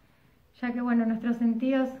 ya que bueno, nuestros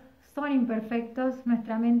sentidos son imperfectos,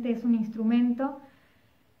 nuestra mente es un instrumento.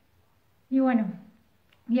 Y bueno,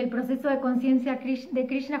 y el proceso de conciencia de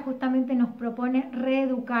Krishna justamente nos propone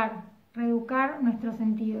reeducar nuestros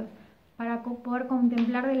sentidos para poder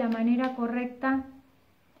contemplar de la manera correcta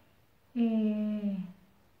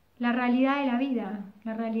la realidad de la vida,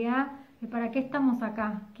 la realidad de para qué estamos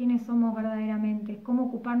acá, quiénes somos verdaderamente, cómo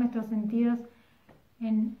ocupar nuestros sentidos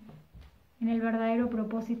en el verdadero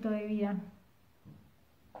propósito de vida.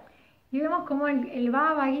 Y vemos cómo el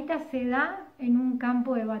Bhagavad-gita se da en un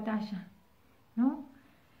campo de batalla, ¿no?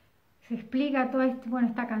 Se explica toda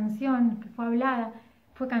esta canción que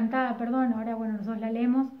fue cantada, ahora bueno, nosotros la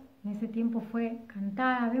leemos, en ese tiempo fue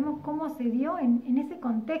cantada, vemos cómo se dio en ese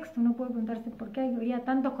contexto. Uno puede preguntarse por qué habría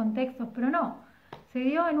tantos contextos, pero no, se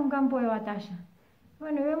dio en un campo de batalla.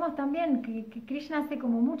 Bueno, y vemos también que Krishna hace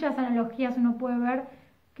como muchas analogías, uno puede ver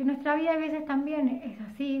que nuestra vida a veces también es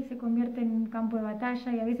así, se convierte en un campo de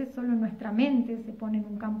batalla y a veces solo nuestra mente se pone en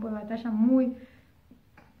un campo de batalla muy,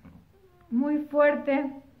 muy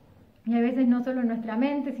fuerte. Y a veces no solo nuestra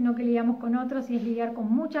mente, sino que lidiamos con otros y es lidiar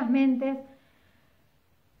con muchas mentes.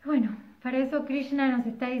 Bueno, para eso Krishna nos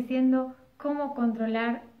está diciendo cómo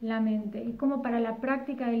controlar la mente y cómo para la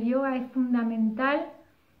práctica del yoga es fundamental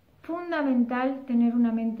tener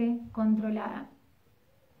una mente controlada.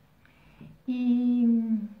 Y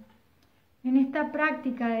en esta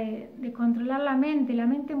práctica de controlar la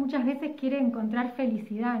mente muchas veces quiere encontrar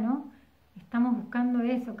felicidad, ¿no? Estamos buscando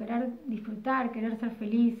eso, querer disfrutar, querer ser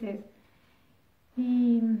felices.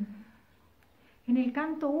 Y en el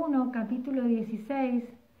canto 1, capítulo 16,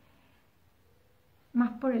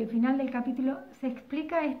 más por el final del capítulo, se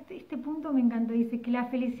explica este punto, me encantó. Dice que la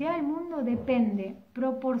felicidad del mundo depende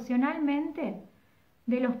proporcionalmente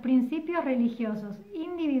de los principios religiosos,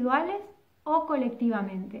 individuales o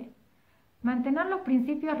colectivamente. Mantener los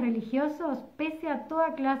principios religiosos pese a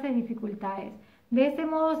toda clase de dificultades. De ese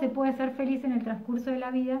modo se puede ser feliz en el transcurso de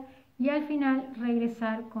la vida y al final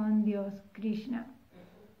regresar con Dios, Krishna.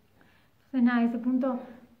 Entonces nada, ese punto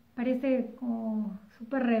parece como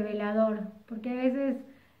súper revelador, porque a veces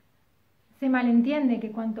se malentiende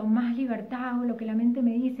que cuanto más libertad hago lo que la mente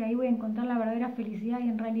me dice, ahí voy a encontrar la verdadera felicidad, y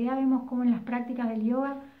en realidad vemos cómo en las prácticas del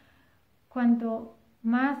yoga, cuanto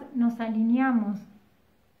más nos alineamos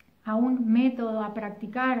a un método, a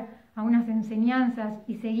practicar, a unas enseñanzas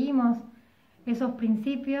y seguimos esos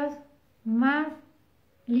principios, más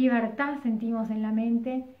libertad sentimos en la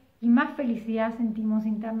mente y más felicidad sentimos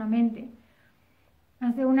internamente.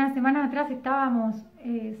 Hace unas semanas atrás estábamos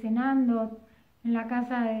cenando en la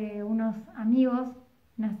casa de unos amigos,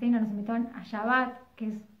 una cena, nos invitaban a Shabbat, que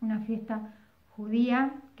es una fiesta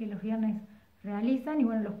judía que los viernes realizan, y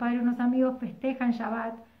bueno, los padres de unos amigos festejan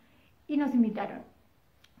Shabbat y nos invitaron.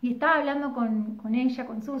 Y estaba hablando con ella,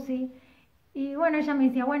 con Susi, y bueno, ella me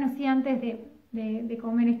decía, bueno, sí, antes de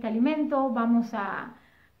comer este alimento vamos a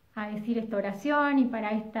decir esta oración, y para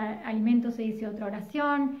este alimento se dice otra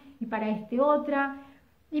oración, y para este otra.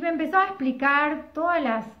 Y me empezó a explicar todas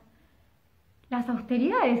las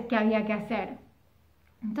austeridades que había que hacer.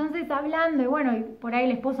 Entonces hablando, y bueno, y por ahí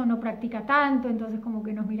el esposo no practica tanto, entonces como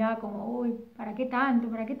que nos miraba como, uy, ¿para qué tanto?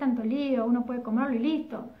 ¿Para qué tanto lío? Uno puede comerlo y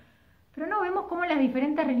listo. Pero no, vemos cómo las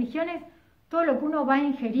diferentes religiones todo lo que uno va a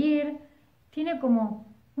ingerir tiene como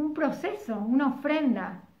un proceso, una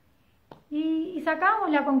ofrenda. Y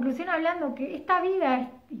sacamos la conclusión hablando que esta vida,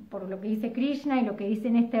 y por lo que dice Krishna y lo que dice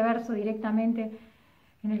en este verso directamente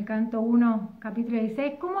en el canto 1, capítulo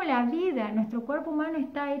 16, como la vida, nuestro cuerpo humano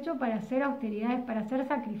está hecho para hacer austeridades, para hacer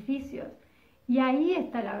sacrificios. Y ahí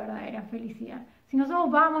está la verdadera felicidad. Si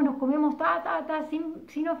nosotros vamos, nos comemos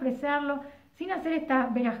sin ofrecerlo, sin hacer esta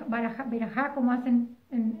verajá como hacen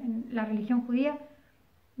en la religión judía,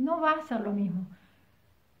 no va a ser lo mismo.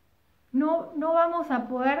 No vamos a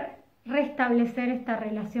poder restablecer esta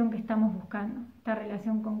relación que estamos buscando, esta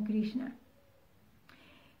relación con Krishna.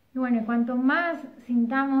 Y bueno, cuanto más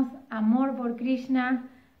sintamos amor por Krishna,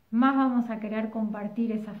 más vamos a querer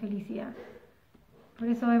compartir esa felicidad. Por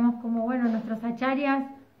eso vemos como, bueno, nuestros acharyas,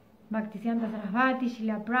 Bhaktisiddhanta Sarasvati,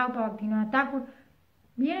 Srila Prabhupada, Bhaktivinoda Thakur,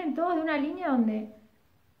 vienen todos de una línea donde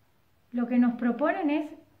lo que nos proponen es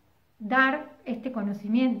dar este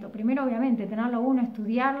conocimiento. Primero, obviamente, tenerlo uno,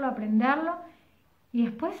 estudiarlo, aprenderlo, y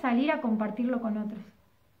después salir a compartirlo con otros.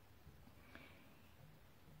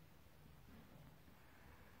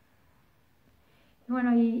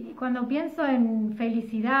 Bueno, y cuando pienso en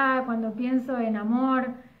felicidad, cuando pienso en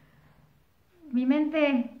amor, mi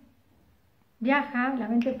mente viaja, la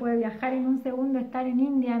mente puede viajar en un segundo, estar en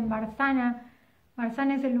India, en Varsana.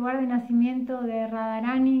 Varsana es el lugar de nacimiento de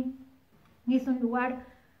Radharani, y es un lugar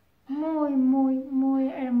muy, muy, muy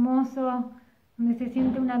hermoso, donde se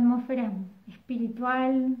siente una atmósfera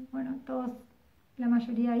espiritual. Bueno, todos, la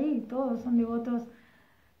mayoría ahí, todos son devotos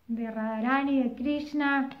de Radharani, de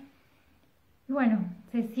Krishna. Y bueno,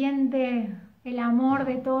 se siente el amor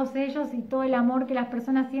de todos ellos, y todo el amor que las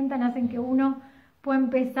personas sientan hacen que uno pueda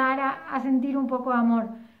empezar a sentir un poco de amor.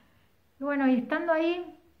 Y bueno, y estando ahí,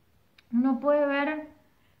 uno puede ver,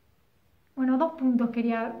 bueno, dos puntos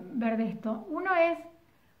quería ver de esto. Uno es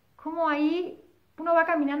cómo ahí uno va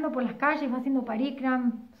caminando por las calles, va haciendo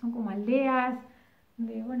parikram, son como aldeas,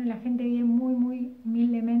 donde, bueno, la gente vive muy, muy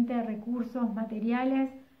humildemente de recursos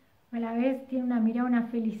materiales, a la vez tiene una mirada, una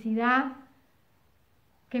felicidad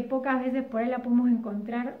que pocas veces por ahí la podemos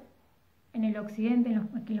encontrar en el occidente,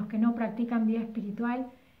 en los que no practican vida espiritual.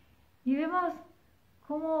 Y vemos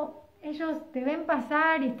cómo ellos te ven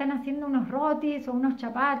pasar y están haciendo unos rotis o unos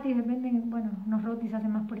chapatis, depende, bueno, unos rotis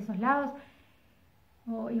hacen más por esos lados,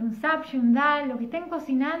 y un sabji, un dal, lo que estén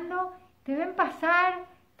cocinando, te ven pasar,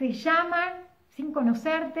 te llaman sin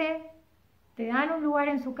conocerte, te dan un lugar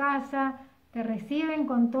en su casa, te reciben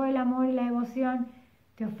con todo el amor y la devoción,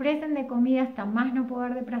 te ofrecen de comida hasta más no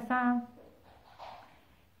poder de prasada,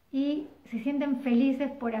 y se sienten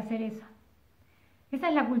felices por hacer eso. Esa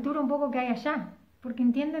es la cultura un poco que hay allá, porque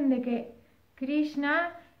entienden de que Krishna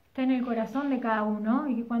está en el corazón de cada uno,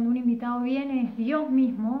 y que cuando un invitado viene es Dios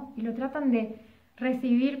mismo, y lo tratan de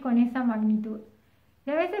recibir con esa magnitud.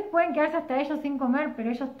 Y a veces pueden quedarse hasta ellos sin comer,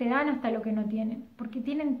 pero ellos te dan hasta lo que no tienen, porque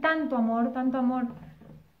tienen tanto amor,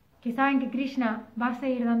 que saben que Krishna va a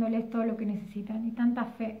seguir dándoles todo lo que necesitan, y tanta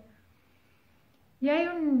fe. Y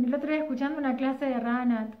el otro día, escuchando una clase de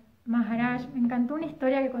Raghunath Maharaj, me encantó una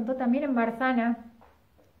historia que contó también en Varsana.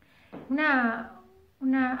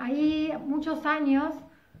 Ahí muchos años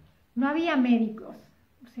no había médicos,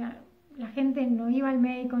 o sea, la gente no iba al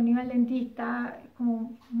médico, no iba al dentista,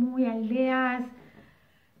 como muy aldeas,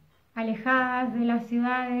 alejadas de las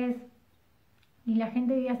ciudades, y la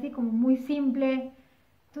gente vivía así como muy simple.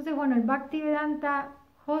 Entonces, bueno, el Bhaktivedanta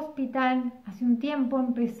Hospital hace un tiempo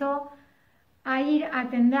empezó a ir a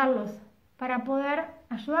atenderlos para poder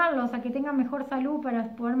ayudarlos a que tengan mejor salud,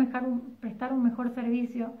 para poder prestar un mejor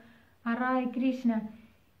servicio a Radha y Krishna.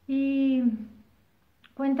 Y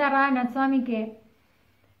cuenta Raghunath Swami que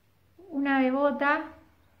una devota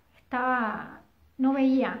no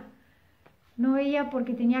veía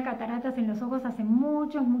porque tenía cataratas en los ojos hace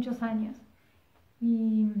muchos, muchos años.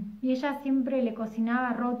 Y ella siempre le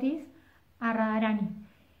cocinaba rotis a Radharani.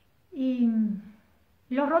 Y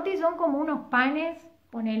los rotis son como unos panes,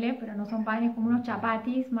 ponele, pero no son panes, como unos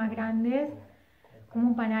chapatis más grandes, como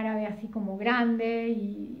un pan árabe así como grande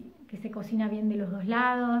y que se cocina bien de los dos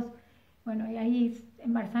lados. Bueno, y ahí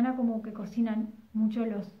en Varsana como que cocinan mucho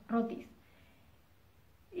los rotis.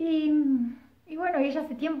 Y bueno, ella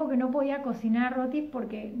hace tiempo que no podía cocinar rotis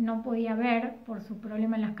porque no podía ver por su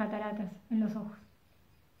problema en las cataratas, en los ojos.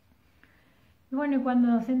 Y bueno, y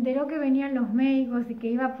cuando se enteró que venían los médicos y que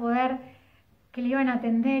le iban a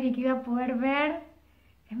atender y que iba a poder ver,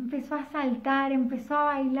 empezó a saltar, empezó a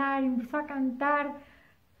bailar, empezó a cantar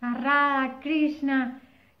a Radha, a Krishna.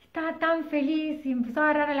 Estaba tan feliz y empezó a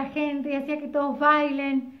agarrar a la gente y hacía que todos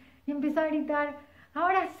bailen y empezó a gritar: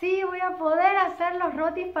 ahora sí voy a poder hacer los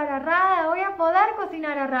rotis para Radha, voy a poder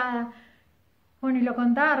cocinar a Radha. Bueno, y lo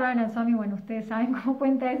contaba Radha Swami, bueno, ustedes saben cómo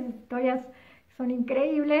cuenta esas historias, son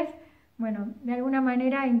increíbles. Bueno, de alguna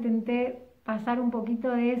manera intenté pasar un poquito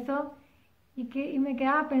de eso y me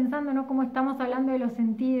quedaba pensando, ¿no? Cómo estamos hablando de los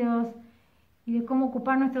sentidos y de cómo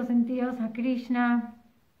ocupar nuestros sentidos a Krishna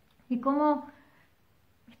y cómo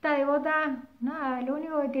esta devota, nada, lo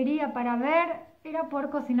único que quería para ver era poder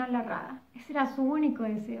cocinar la Radha. Ese era su único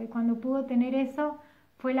deseo y cuando pudo tener eso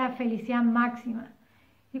fue la felicidad máxima.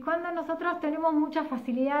 Y cuando nosotros tenemos muchas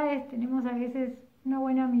facilidades, tenemos a veces una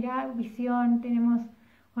buena mirada, visión, tenemos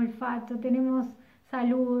olfato, tenemos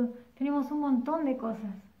salud, tenemos un montón de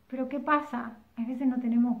cosas. Pero ¿qué pasa? A veces no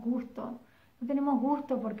tenemos gusto. No tenemos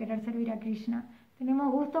gusto por querer servir a Krishna. Tenemos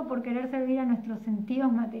gusto por querer servir a nuestros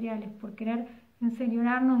sentidos materiales, por querer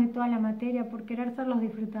enseñorarnos de toda la materia, por querer ser los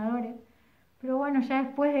disfrutadores. Pero bueno, ya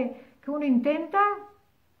después de que uno intenta,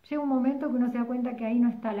 llega un momento que uno se da cuenta que ahí no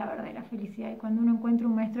está la verdadera felicidad. Y cuando uno encuentra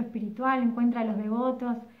un maestro espiritual, encuentra a los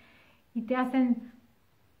devotos y te hacen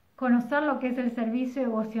conocer lo que es el servicio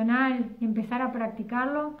devocional y empezar a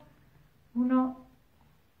practicarlo, uno,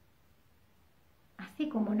 así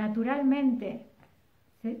como naturalmente,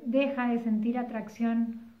 se deja de sentir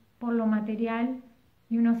atracción por lo material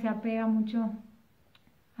y uno se apega mucho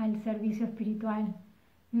al servicio espiritual.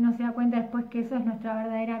 Y uno se da cuenta después que eso es nuestra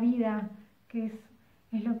verdadera vida, que es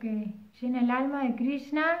lo que llena el alma de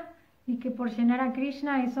Krishna y que por llenar a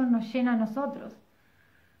Krishna eso nos llena a nosotros.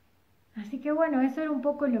 Así que bueno, eso era un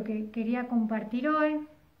poco lo que quería compartir hoy.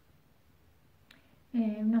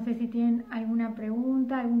 No sé si tienen alguna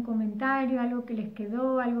pregunta, algún comentario, algo que les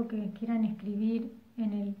quedó, algo que quieran escribir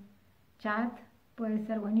en el chat, puede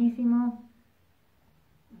ser buenísimo.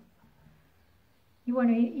 Y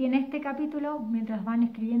bueno, y en este capítulo, mientras van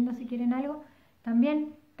escribiendo si quieren algo,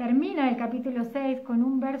 también termina el capítulo 6 con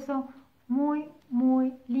un verso muy,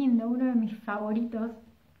 muy lindo, uno de mis favoritos,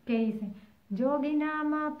 que dice: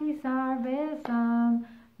 Yoginamapi sarvesam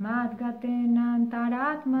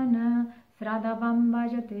madgatenantaratmana sradavam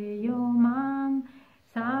vajate yomam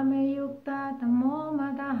sameyukta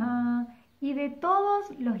tamomadaha. Y de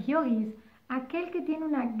todos los yogis, aquel que tiene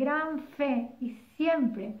una gran fe y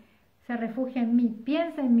siempre se refugia en mí,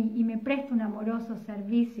 piensa en mí y me presta un amoroso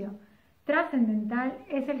servicio trascendental,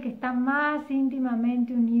 es el que está más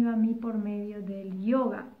íntimamente unido a mí por medio del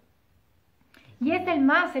yoga. Y es el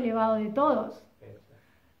más elevado de todos.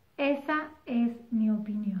 Esa es mi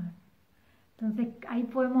opinión. Entonces ahí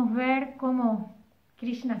podemos ver cómo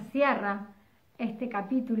Krishna cierra este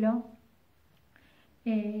capítulo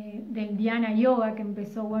del Dhyana Yoga, que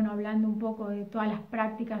empezó, bueno, hablando un poco de todas las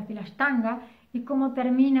prácticas de la Ashtanga, y cómo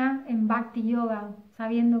termina en Bhakti Yoga,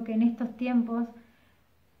 sabiendo que en estos tiempos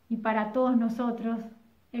y para todos nosotros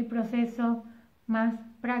el proceso más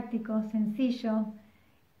práctico, sencillo,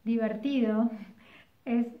 divertido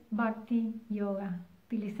es Bhakti Yoga,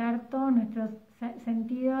 utilizar todos nuestros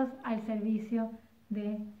sentidos al servicio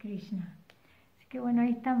de Krishna. Así que bueno,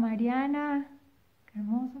 ahí está Mariana, qué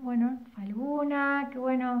hermoso, bueno, Falguna, qué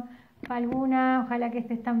bueno, Falguna, ojalá que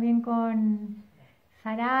estés también con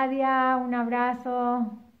Saradia, un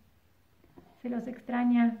abrazo, se los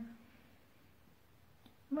extraña.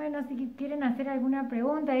 Bueno, si quieren hacer alguna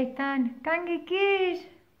pregunta, ahí están. Kangi Kish.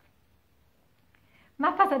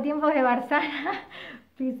 Más pasatiempos de Barsana.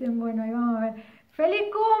 Dicen, bueno, ahí vamos a ver. ¡Feliz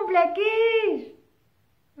cumple, Kish!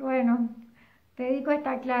 Bueno, te dedico a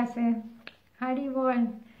esta clase. Haribol.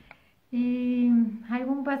 Y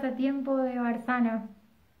algún pasatiempo de Barsana.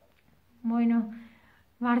 Bueno,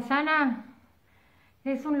 Barsana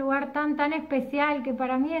es un lugar tan especial que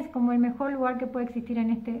para mí es como el mejor lugar que puede existir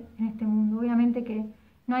en este mundo. Obviamente que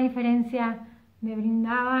no hay diferencia de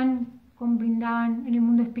Vrindavan con Vrindavan en el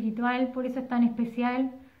mundo espiritual, por eso es tan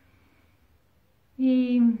especial.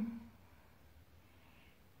 Y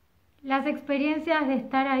las experiencias de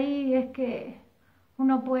estar ahí es que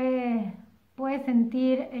uno puede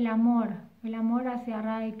sentir el amor hacia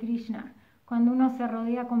Radha y Krishna. Cuando uno se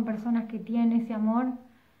rodea con personas que tienen ese amor,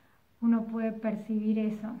 uno puede percibir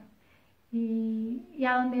eso. Y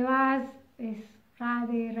a donde vas es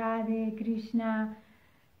Radhe, Radhe, Krishna.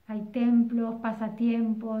 Hay templos,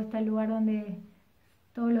 pasatiempos, está el lugar donde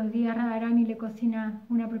todos los días Radharani le cocina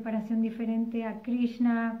una preparación diferente a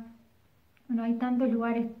Krishna. Bueno, hay tantos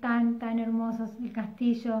lugares tan hermosos. El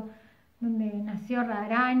castillo donde nació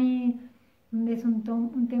Radharani, donde es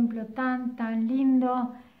un templo tan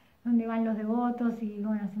lindo, donde van los devotos y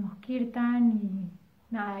bueno, hacemos kirtan y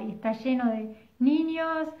nada, y está lleno de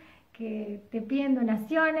niños que te piden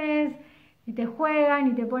donaciones y te juegan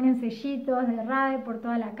y te ponen sellitos de Radhe por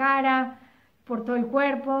toda la cara, por todo el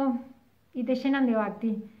cuerpo y te llenan de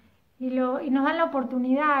bhakti. Y nos dan la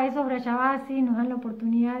oportunidad, esos Brajavasis nos dan la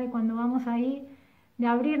oportunidad de cuando vamos ahí de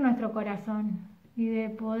abrir nuestro corazón y de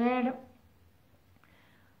poder,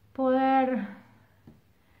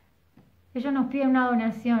 ellos nos piden una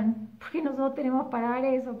donación, porque nosotros tenemos para dar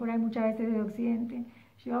eso, por ahí muchas veces de Occidente,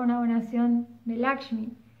 llevar una donación de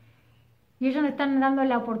Lakshmi. Y ellos nos están dando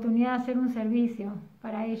la oportunidad de hacer un servicio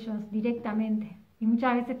para ellos directamente. Y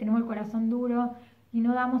muchas veces tenemos el corazón duro y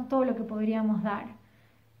no damos todo lo que podríamos dar.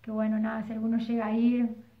 Que bueno, nada, si alguno llega a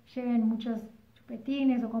ir, lleven muchos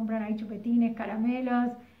chupetines o compran ahí chupetines,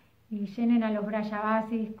 caramelos y llenen a los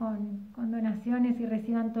Brajavasis con donaciones y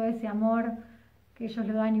reciban todo ese amor que ellos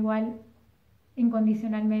lo dan igual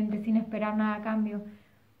incondicionalmente, sin esperar nada a cambio.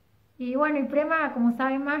 Y bueno, y Prema, como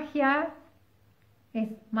sabe magia, es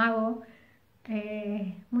mago.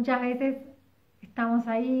 Muchas veces estamos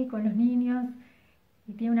ahí con los niños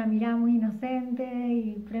y tiene una mirada muy inocente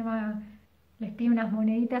y Prema les pide unas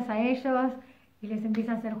moneditas a ellos y les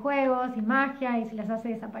empieza a hacer juegos y magia y se las hace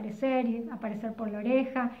desaparecer y aparecer por la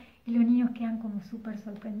oreja y los niños quedan como súper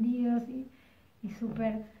sorprendidos y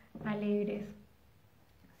súper alegres.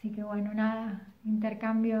 Así que bueno, nada,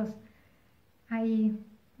 intercambios ahí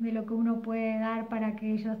de lo que uno puede dar para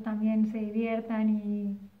que ellos también se diviertan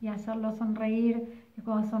y hacerlos sonreír. Y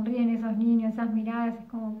cuando sonríen esos niños, esas miradas, es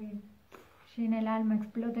como que llena el alma,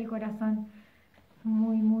 explota el corazón.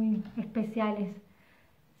 Muy, muy especiales.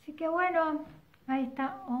 Así que bueno, ahí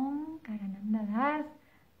está Om Karananda Das.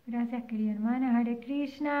 Gracias, querida hermana. Hare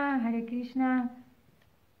Krishna,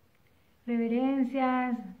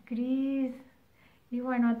 reverencias, Cris. Y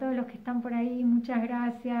bueno, a todos los que están por ahí, muchas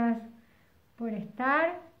gracias por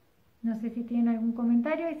estar. No sé si tienen algún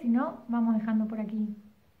comentario y si no, vamos dejando por aquí.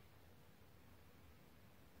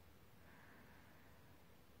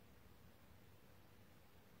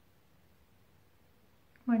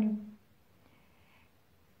 Bueno,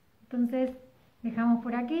 entonces dejamos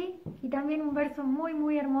por aquí y también un verso muy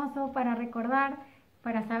muy hermoso para recordar,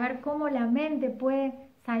 para saber cómo la mente puede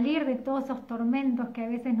salir de todos esos tormentos que a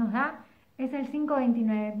veces nos da, es el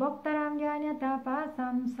 5.29. Bhaktaram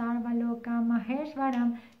Yanatapasam Sarvaloka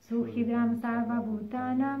Maheshwaram Suhidram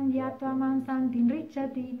Sarvabhutanam Yatvaman Santin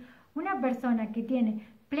Richati. Una persona que tiene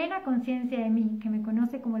plena conciencia de mí, que me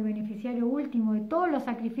conoce como el beneficiario último de todos los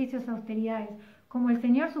sacrificios y austeridades, como el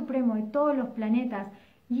Señor Supremo de todos los planetas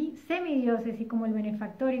y semidioses y como el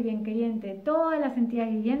benefactor y bienqueriente de todas las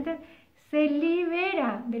entidades vivientes, se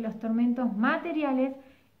libera de los tormentos materiales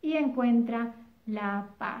y encuentra la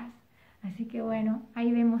paz. Así que bueno,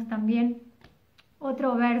 ahí vemos también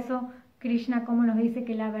otro verso, Krishna como nos dice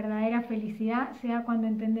que la verdadera felicidad se da cuando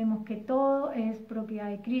entendemos que todo es propiedad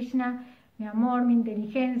de Krishna, mi amor, mi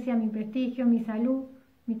inteligencia, mi prestigio, mi salud,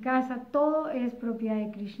 mi casa, todo es propiedad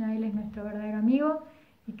de Krishna. Él es nuestro verdadero amigo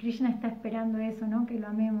y Krishna está esperando eso, ¿no? Que lo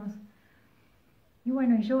amemos. Y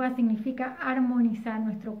bueno, el yoga significa armonizar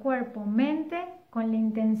nuestro cuerpo, mente con la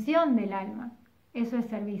intención del alma. Eso es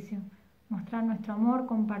servicio. Mostrar nuestro amor,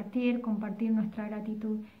 compartir nuestra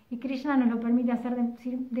gratitud. Y Krishna nos lo permite hacer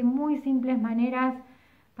de muy simples maneras.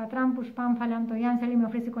 Patram Pushpam Phalam Toyam, si alguien me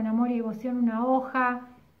ofrece con amor y devoción una hoja,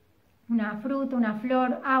 una fruta, una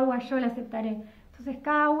flor, agua, yo la aceptaré. Entonces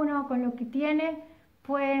cada uno con lo que tiene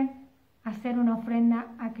puede hacer una ofrenda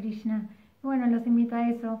a Krishna. Bueno, los invito a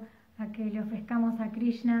eso, a que le ofrezcamos a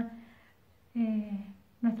Krishna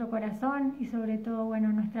nuestro corazón y sobre todo, bueno,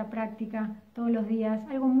 nuestra práctica todos los días.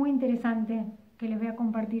 Algo muy interesante que les voy a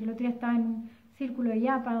compartir. El otro día estaba en un círculo de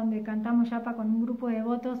yapa donde cantamos yapa con un grupo de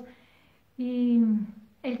devotos y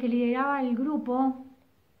el que lideraba el grupo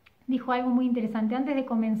dijo algo muy interesante. Antes de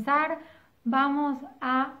comenzar vamos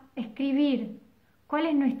a escribir cuál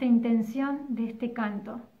es nuestra intención de este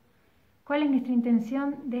canto, cuál es nuestra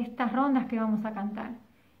intención de estas rondas que vamos a cantar.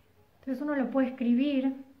 Entonces uno lo puede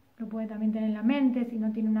escribir, lo puede también tener en la mente, si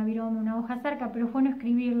no tiene una viroma, una hoja cerca, pero es bueno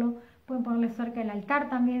escribirlo. Pueden ponerlo cerca del altar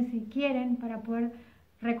también si quieren, para poder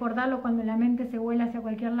recordarlo cuando la mente se vuela hacia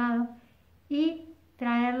cualquier lado y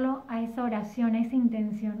traerlo a esa oración, a esa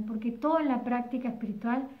intención, porque todo en la práctica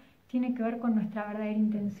espiritual tiene que ver con nuestra verdadera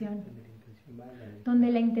intención.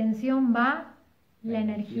 Donde la intención va, la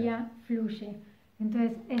energía fluye.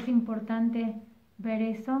 Entonces es importante ver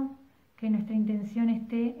eso, que nuestra intención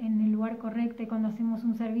esté en el lugar correcto y cuando hacemos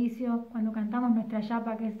un servicio, cuando cantamos nuestra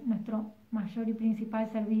yapa, que es nuestro mayor y principal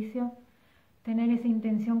servicio, tener esa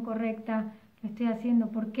intención correcta. Lo estoy haciendo,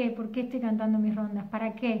 ¿por qué? ¿Por qué estoy cantando mis rondas?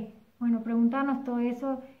 ¿Para qué? Bueno, preguntarnos todo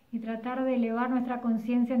eso y tratar de elevar nuestra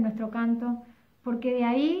conciencia en nuestro canto, porque de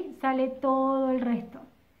ahí sale todo el resto.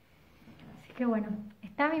 Así que bueno,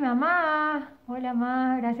 está mi mamá. Hola,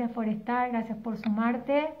 mamá, gracias por estar, gracias por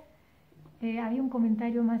sumarte. Había un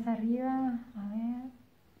comentario más arriba, a ver.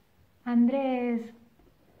 Andrés.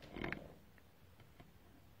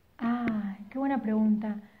 Ay, qué buena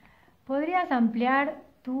pregunta. ¿Podrías ampliar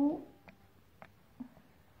tú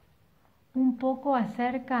un poco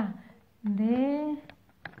acerca de...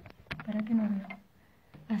 ¿Para qué no veo?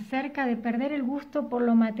 Acerca de perder el gusto por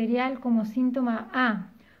lo material como síntoma...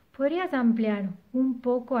 ¿podrías ampliar un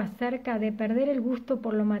poco acerca de perder el gusto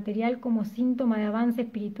por lo material como síntoma de avance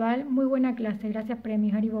espiritual? Muy buena clase, gracias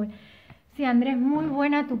Premi, Haribol. Sí, Andrés, muy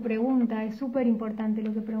buena tu pregunta, es súper importante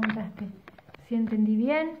lo que preguntaste. Si entendí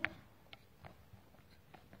bien.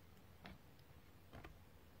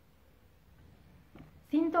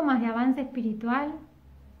 Síntomas de avance espiritual,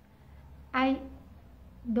 hay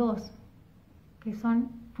dos que son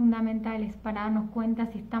fundamentales para darnos cuenta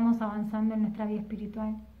si estamos avanzando en nuestra vida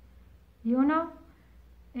espiritual. Y uno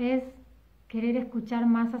es querer escuchar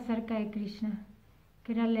más acerca de Krishna,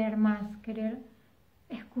 querer leer más, querer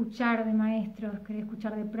escuchar de maestros, querer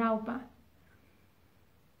escuchar de Prabhupada.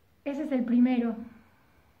 Ese es el primero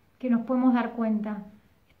que nos podemos dar cuenta.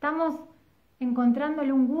 Estamos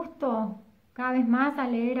encontrándole un gusto cada vez más a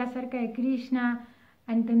leer acerca de Krishna,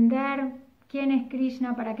 a entender quién es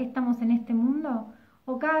Krishna, para qué estamos en este mundo,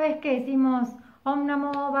 o cada vez que decimos Om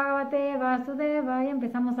Namo Bhagavate Vasudeva y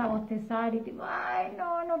empezamos a bostezar y tipo, ay,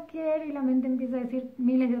 no quiero, y la mente empieza a decir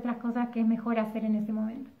miles de otras cosas que es mejor hacer en ese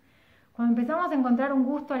momento. Cuando empezamos a encontrar un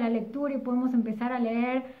gusto a la lectura y podemos empezar a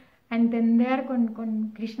leer, a entender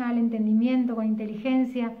con Krishna el entendimiento, con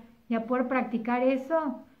inteligencia, y a poder practicar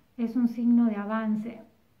eso, es un signo de avance.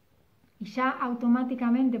 Y ya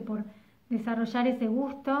automáticamente por desarrollar ese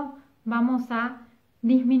gusto vamos a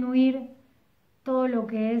disminuir todo lo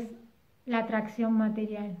que es la atracción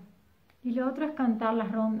material. Y lo otro es cantar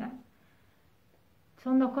las rondas.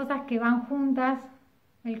 Son dos cosas que van juntas,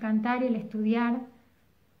 el cantar y el estudiar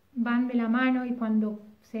van de la mano, y cuando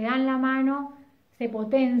se dan la mano se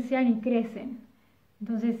potencian y crecen.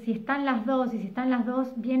 Entonces, si están las dos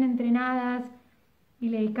bien entrenadas y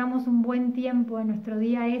le dedicamos un buen tiempo en nuestro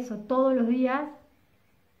día a eso todos los días,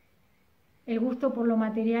 el gusto por lo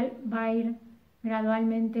material va a ir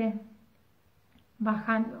gradualmente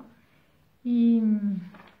bajando. Y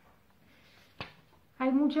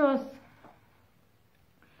hay muchos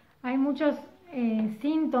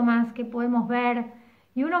síntomas que podemos ver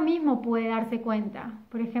y uno mismo puede darse cuenta.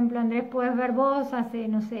 Por ejemplo, Andrés, puedes ver vos hace,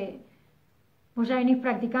 no sé, vos ya venís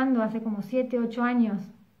practicando hace como 7, 8 años,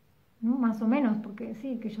 ¿no? Más o menos, porque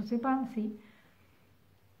sí, que yo sepa, sí.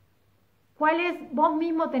 Vos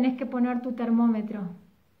mismo tenés que poner tu termómetro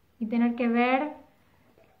y tener que ver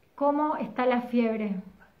cómo está la fiebre,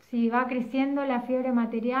 si va creciendo la fiebre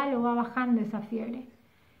material o va bajando esa fiebre.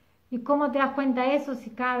 ¿Y cómo te das cuenta de eso? Si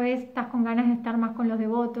cada vez estás con ganas de estar más con los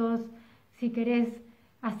devotos, si querés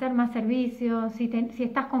hacer más servicios, si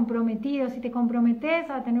estás comprometido, si te comprometes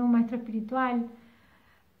a tener un maestro espiritual.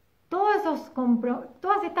 Todos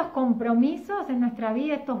estos compromisos en nuestra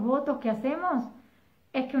vida, estos votos que hacemos,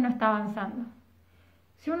 es que uno está avanzando.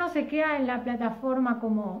 Si uno se queda en la plataforma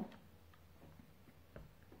como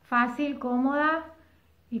fácil, cómoda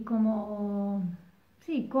y como,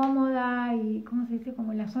 sí, cómoda y, ¿cómo se dice?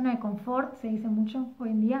 Como en la zona de confort, se dice mucho hoy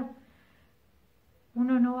en día,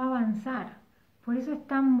 uno no va a avanzar. Por eso es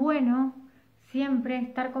tan bueno siempre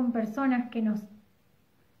estar con personas que nos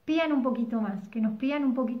pidan un poquito más, que nos pidan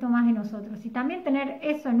un poquito más de nosotros, y también tener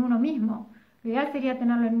eso en uno mismo. Lo ideal sería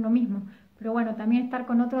tenerlo en uno mismo, pero bueno, también estar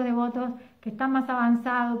con otros devotos que están más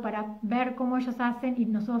avanzados para ver cómo ellos hacen y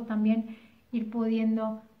nosotros también ir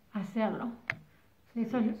pudiendo hacerlo.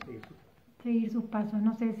 Eso es seguir sus pasos.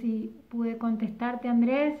 No sé si pude contestarte,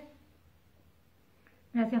 Andrés.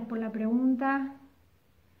 Gracias por la pregunta.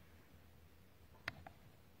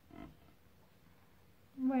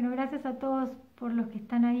 Bueno, gracias a todos por los que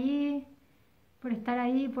están ahí, por estar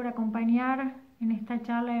ahí, por acompañar en esta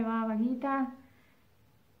charla de Bhagavad-gita.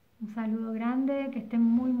 Un saludo grande, que estén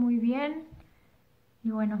muy muy bien.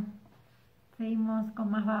 Y bueno, seguimos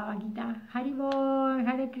con más Bhagavad-gita. Haribol,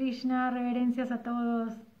 Hare Krishna, reverencias a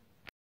todos.